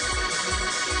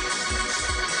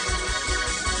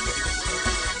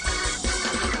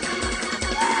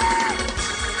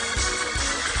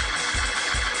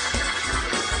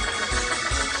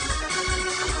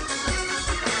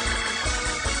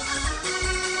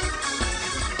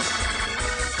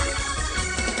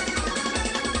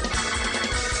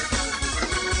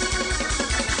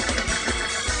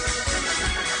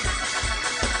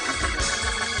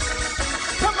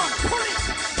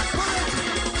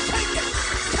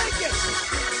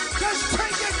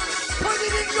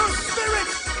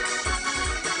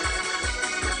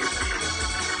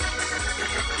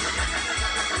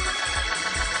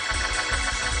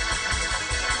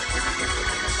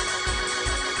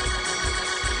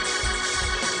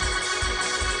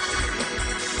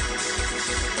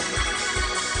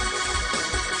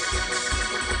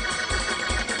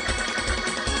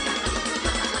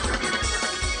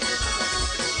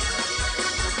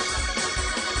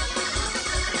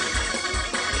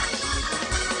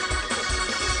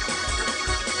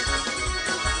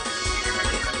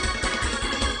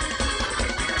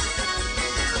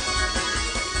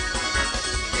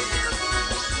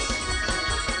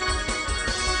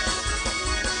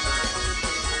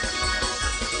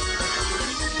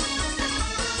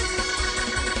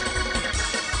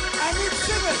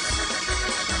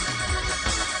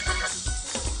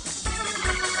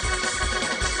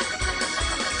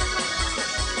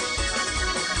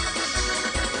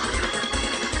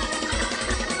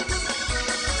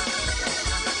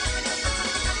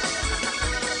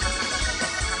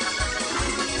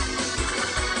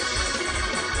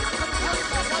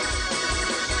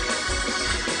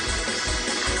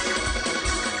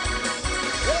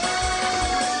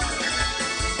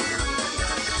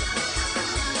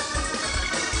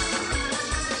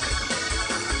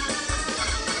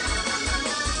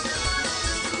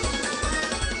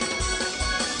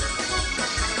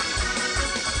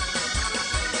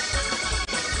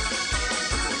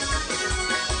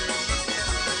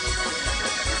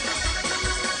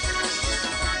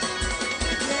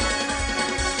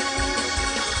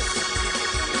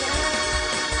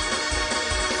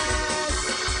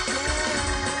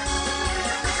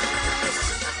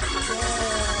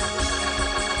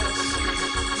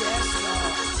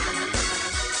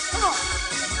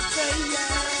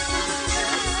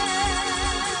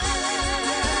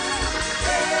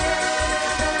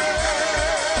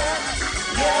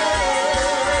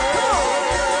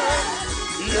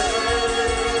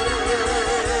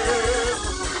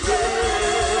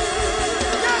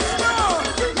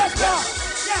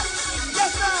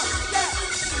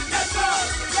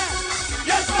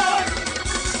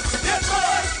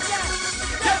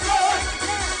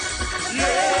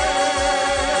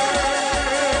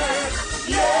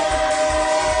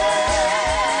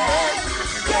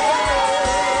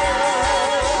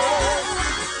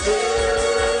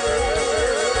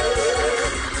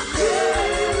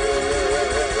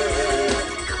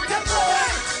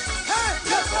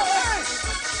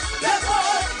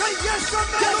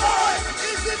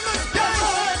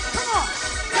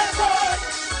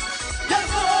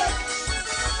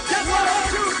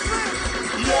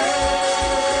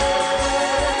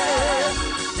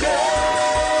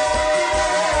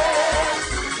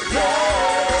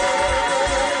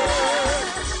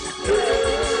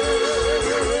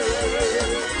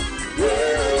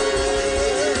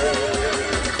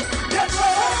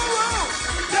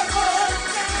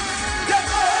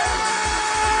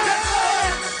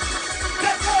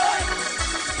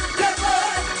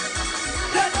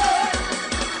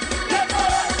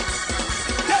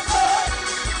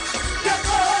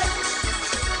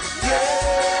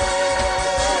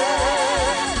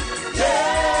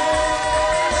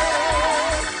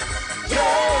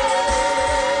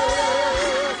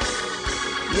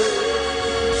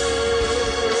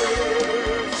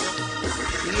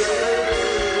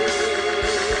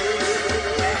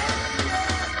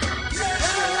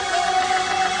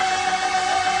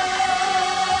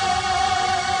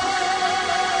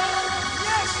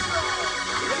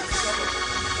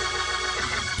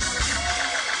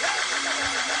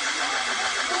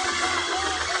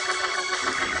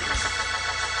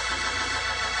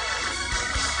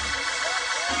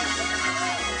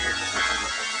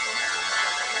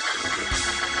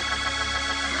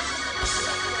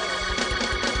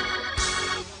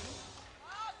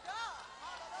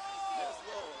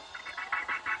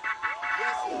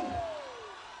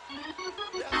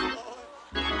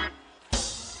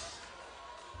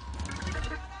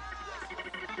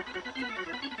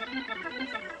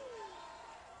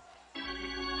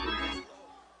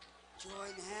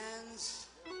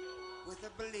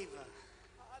 believer.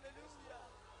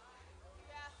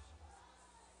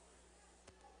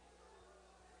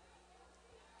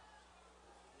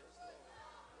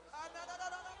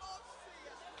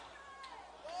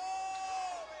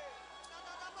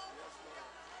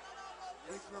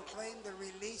 We proclaim the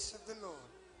release of the Lord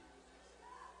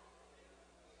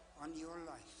on your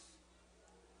life.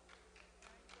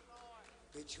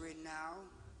 Between now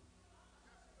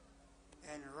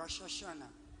and Rosh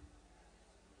Hashanah,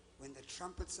 when the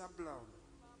trumpets are blown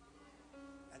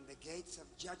and the gates of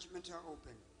judgment are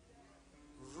open,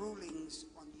 rulings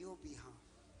on your behalf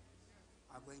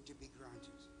are going to be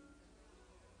granted.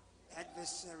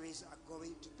 Adversaries are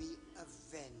going to be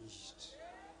avenged.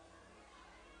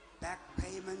 Back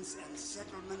payments and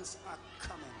settlements are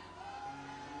coming.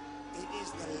 It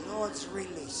is the Lord's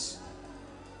release.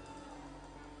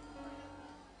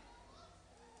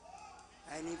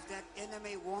 And if that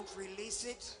enemy won't release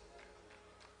it,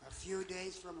 a few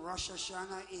days from Rosh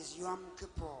Hashanah is Yom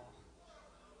Kippur,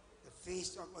 the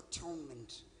Feast of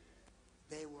Atonement.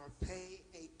 They will pay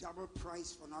a double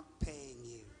price for not paying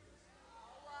you.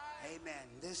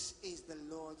 Amen. This is the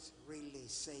Lord's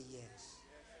release. Say yes.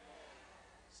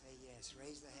 Say yes.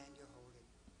 Raise the hand you're holding.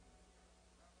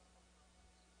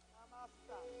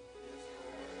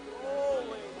 Oh,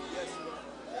 yes, Lord.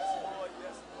 Yes, Lord.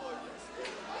 Yes, Lord. Yes,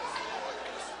 Lord. Yes, Lord.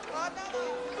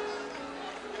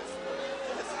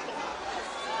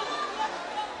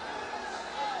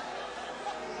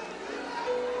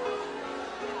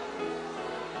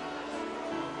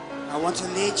 I want to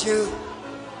lead you.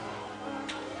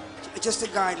 Just a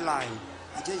guideline.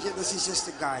 This is just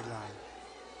a guideline.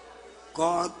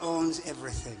 God owns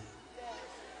everything.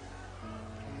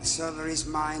 The silver is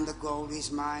mine, the gold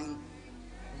is mine,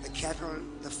 the cattle,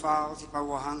 the fowls. If I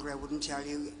were hungry, I wouldn't tell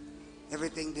you.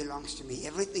 Everything belongs to me.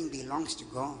 Everything belongs to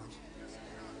God.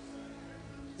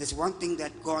 There's one thing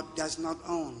that God does not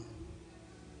own.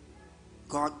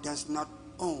 God does not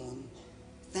own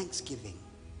thanksgiving.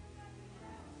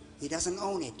 He doesn't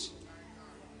own it.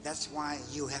 That's why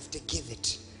you have to give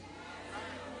it.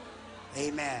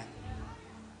 Amen.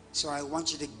 So I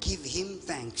want you to give him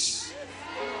thanks.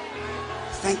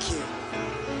 Thank you.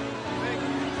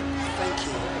 Thank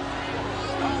you.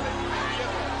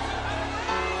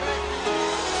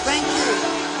 Thank you.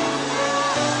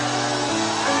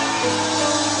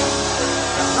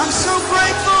 I'm so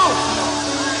grateful.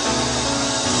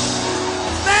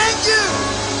 Thank you.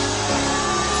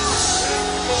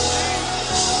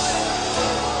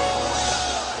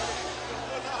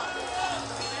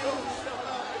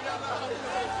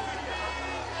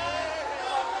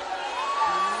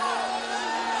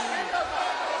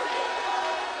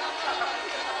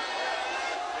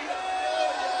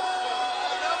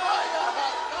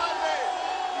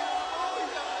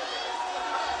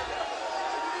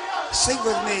 Sing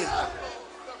with me.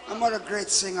 I'm not a great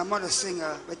singer. I'm not a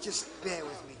singer, but just bear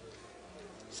with me.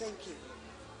 Thank you.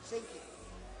 Thank you.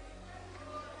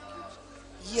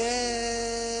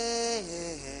 Yes.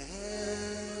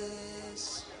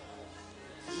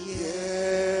 Yes.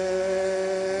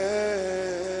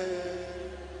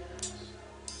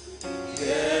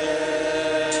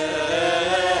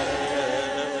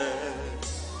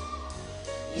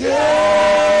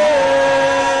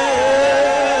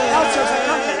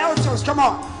 Come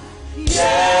on.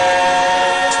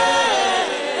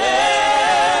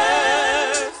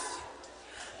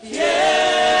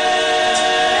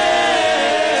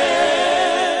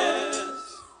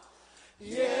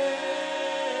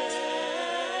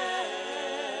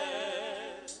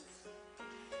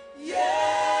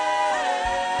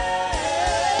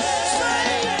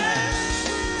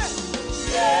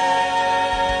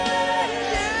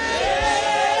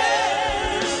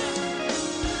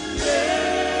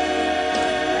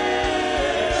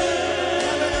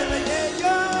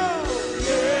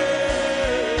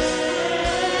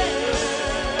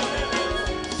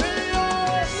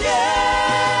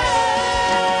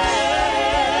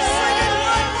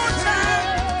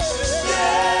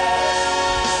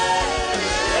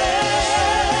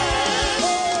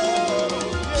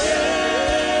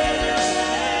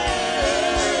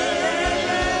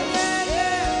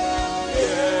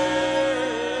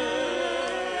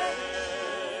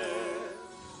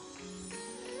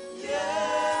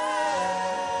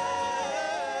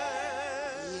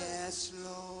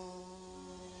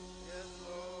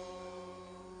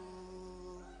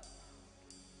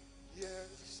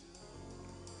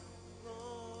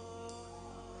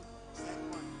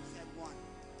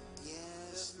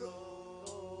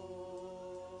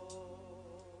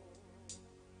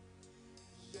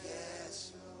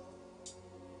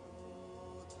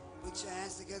 Put your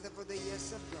hands together for the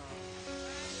yes of God.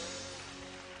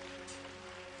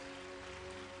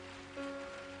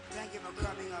 for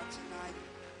coming out tonight.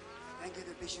 Thank you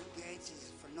to Bishop Gates,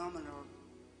 his phenomenal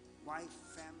wife,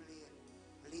 family,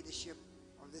 and leadership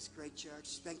of this great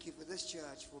church. Thank you for this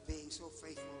church for being so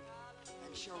faithful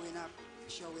and showing up,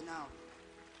 showing out.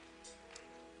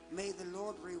 May the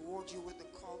Lord reward you with the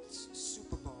Colts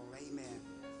Super Bowl. Amen.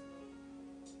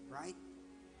 Right?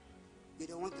 You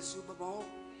don't want the Super Bowl?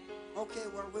 Okay,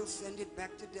 well, we'll send it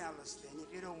back to Dallas then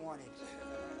if you don't want it.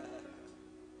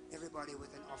 Everybody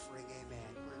with an offering,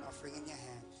 amen. Put an offering in your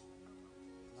hand.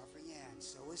 An offering in your hand.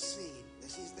 Sow a seed.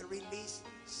 This is the release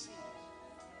seed.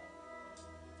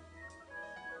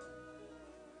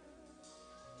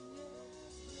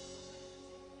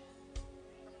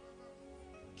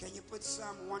 Can you put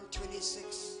Psalm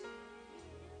 126?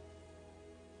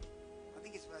 I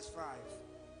think it's verse 5.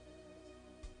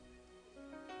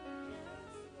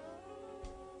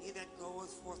 He that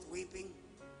goeth forth weeping.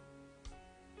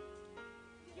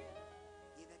 He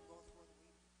that goeth forth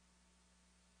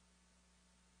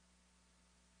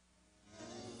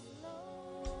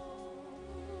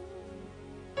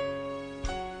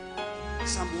weeping.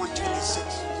 Psalm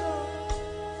 126.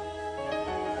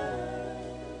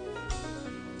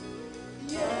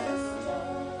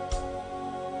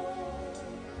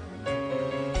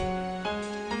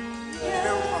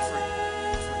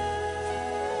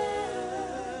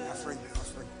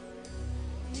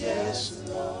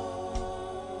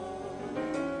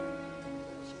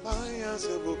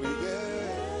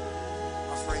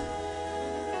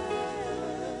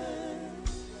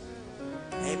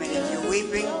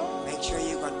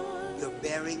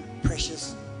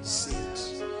 Precious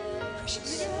seeds. Precious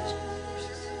seeds.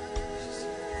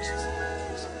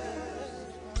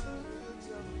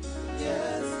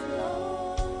 Yes,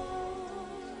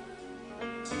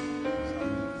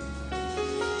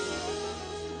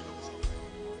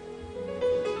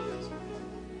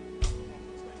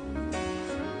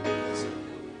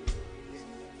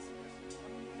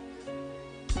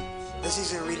 this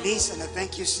is a release and a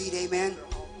thank you seed, amen.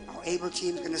 Our able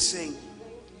team is going to sing.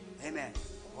 Amen.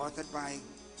 Authored by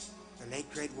the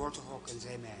late great Walter Hawkins,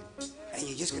 amen. And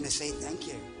you're just going to say thank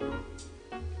you.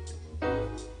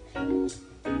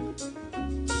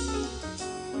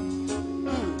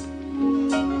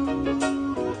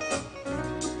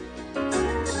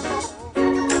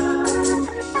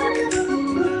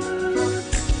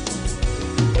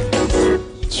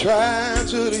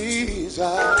 Tragedies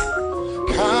are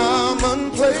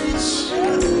commonplace.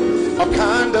 All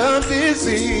kind of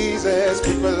diseases,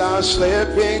 people are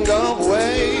slipping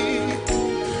away.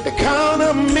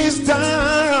 Economy's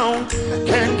down,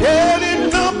 can't get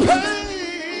enough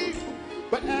pay.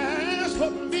 But as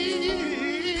for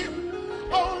me,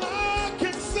 all I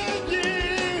can say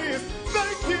is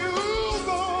thank you,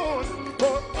 Lord,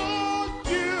 for all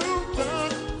you've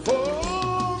done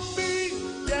for me.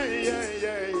 Yeah, yeah,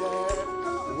 yeah, yeah.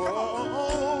 Whoa.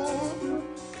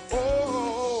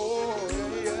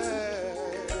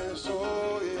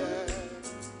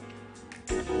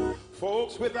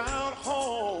 Folks without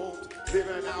homes,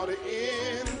 living out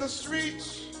in the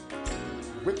streets.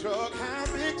 With drug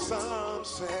habits, some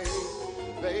say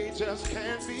they just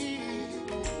can't be.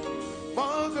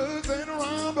 Muggers and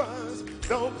robbers,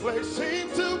 no place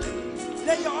seems to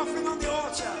lay your offering on the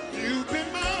altar. You've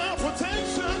been my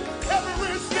protection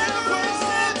every step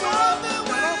of the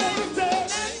way.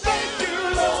 Thank you,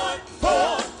 Lord,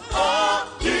 for all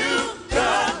you've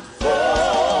done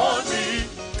for me.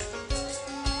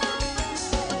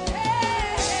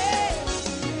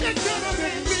 It could have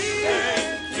been me.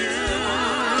 Thank you.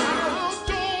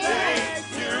 Thank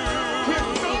you. With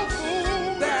no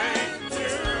food. Thank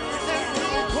you. And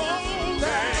no clothes.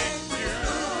 Thank you.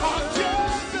 Or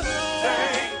just alone.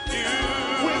 Thank you.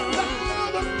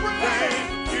 Without a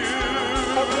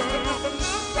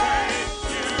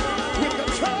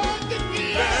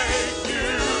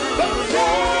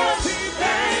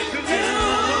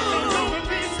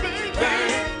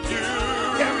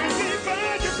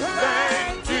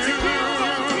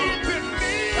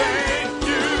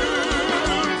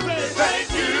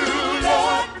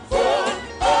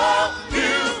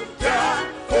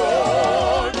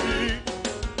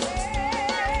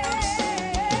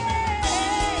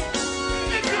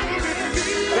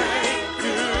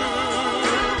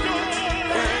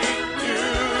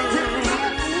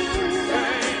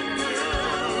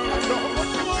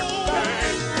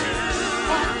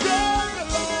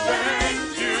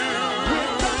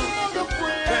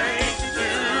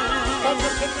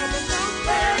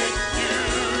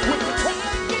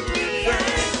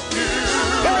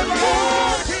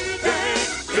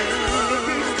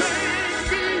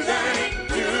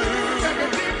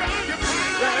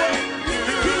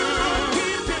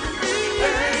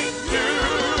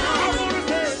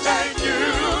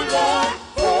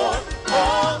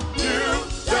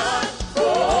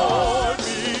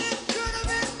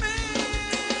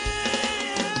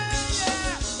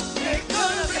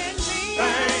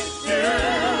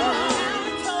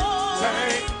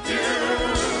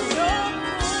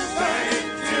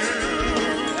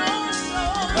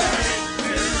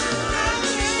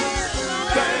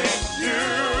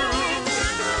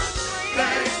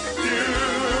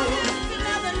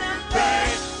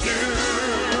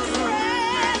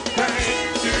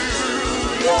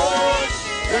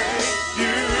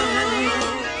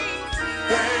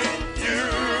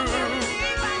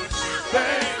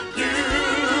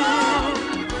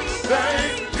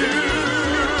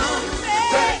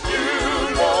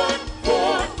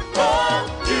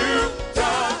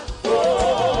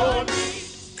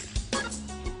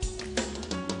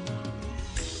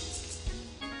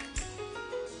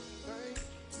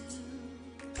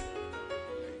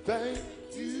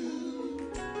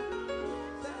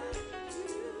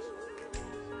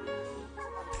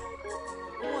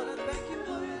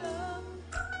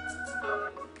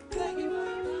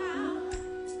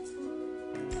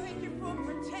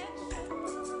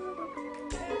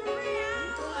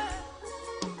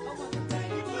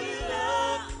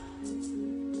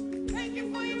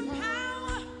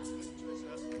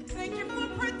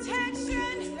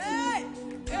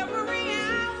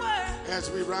as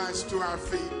we rise to our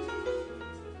feet.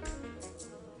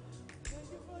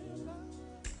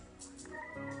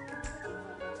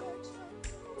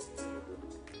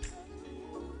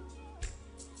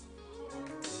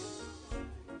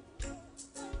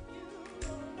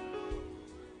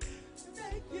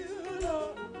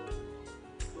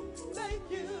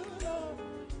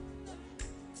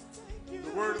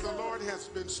 The word of the Lord has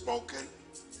been spoken.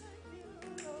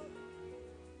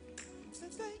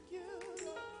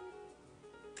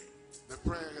 The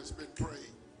prayer has been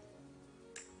prayed.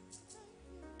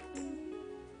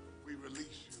 We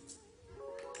release you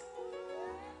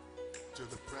to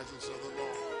the presence of the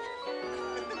Lord.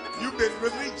 You've been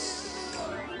released.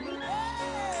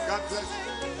 God bless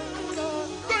you.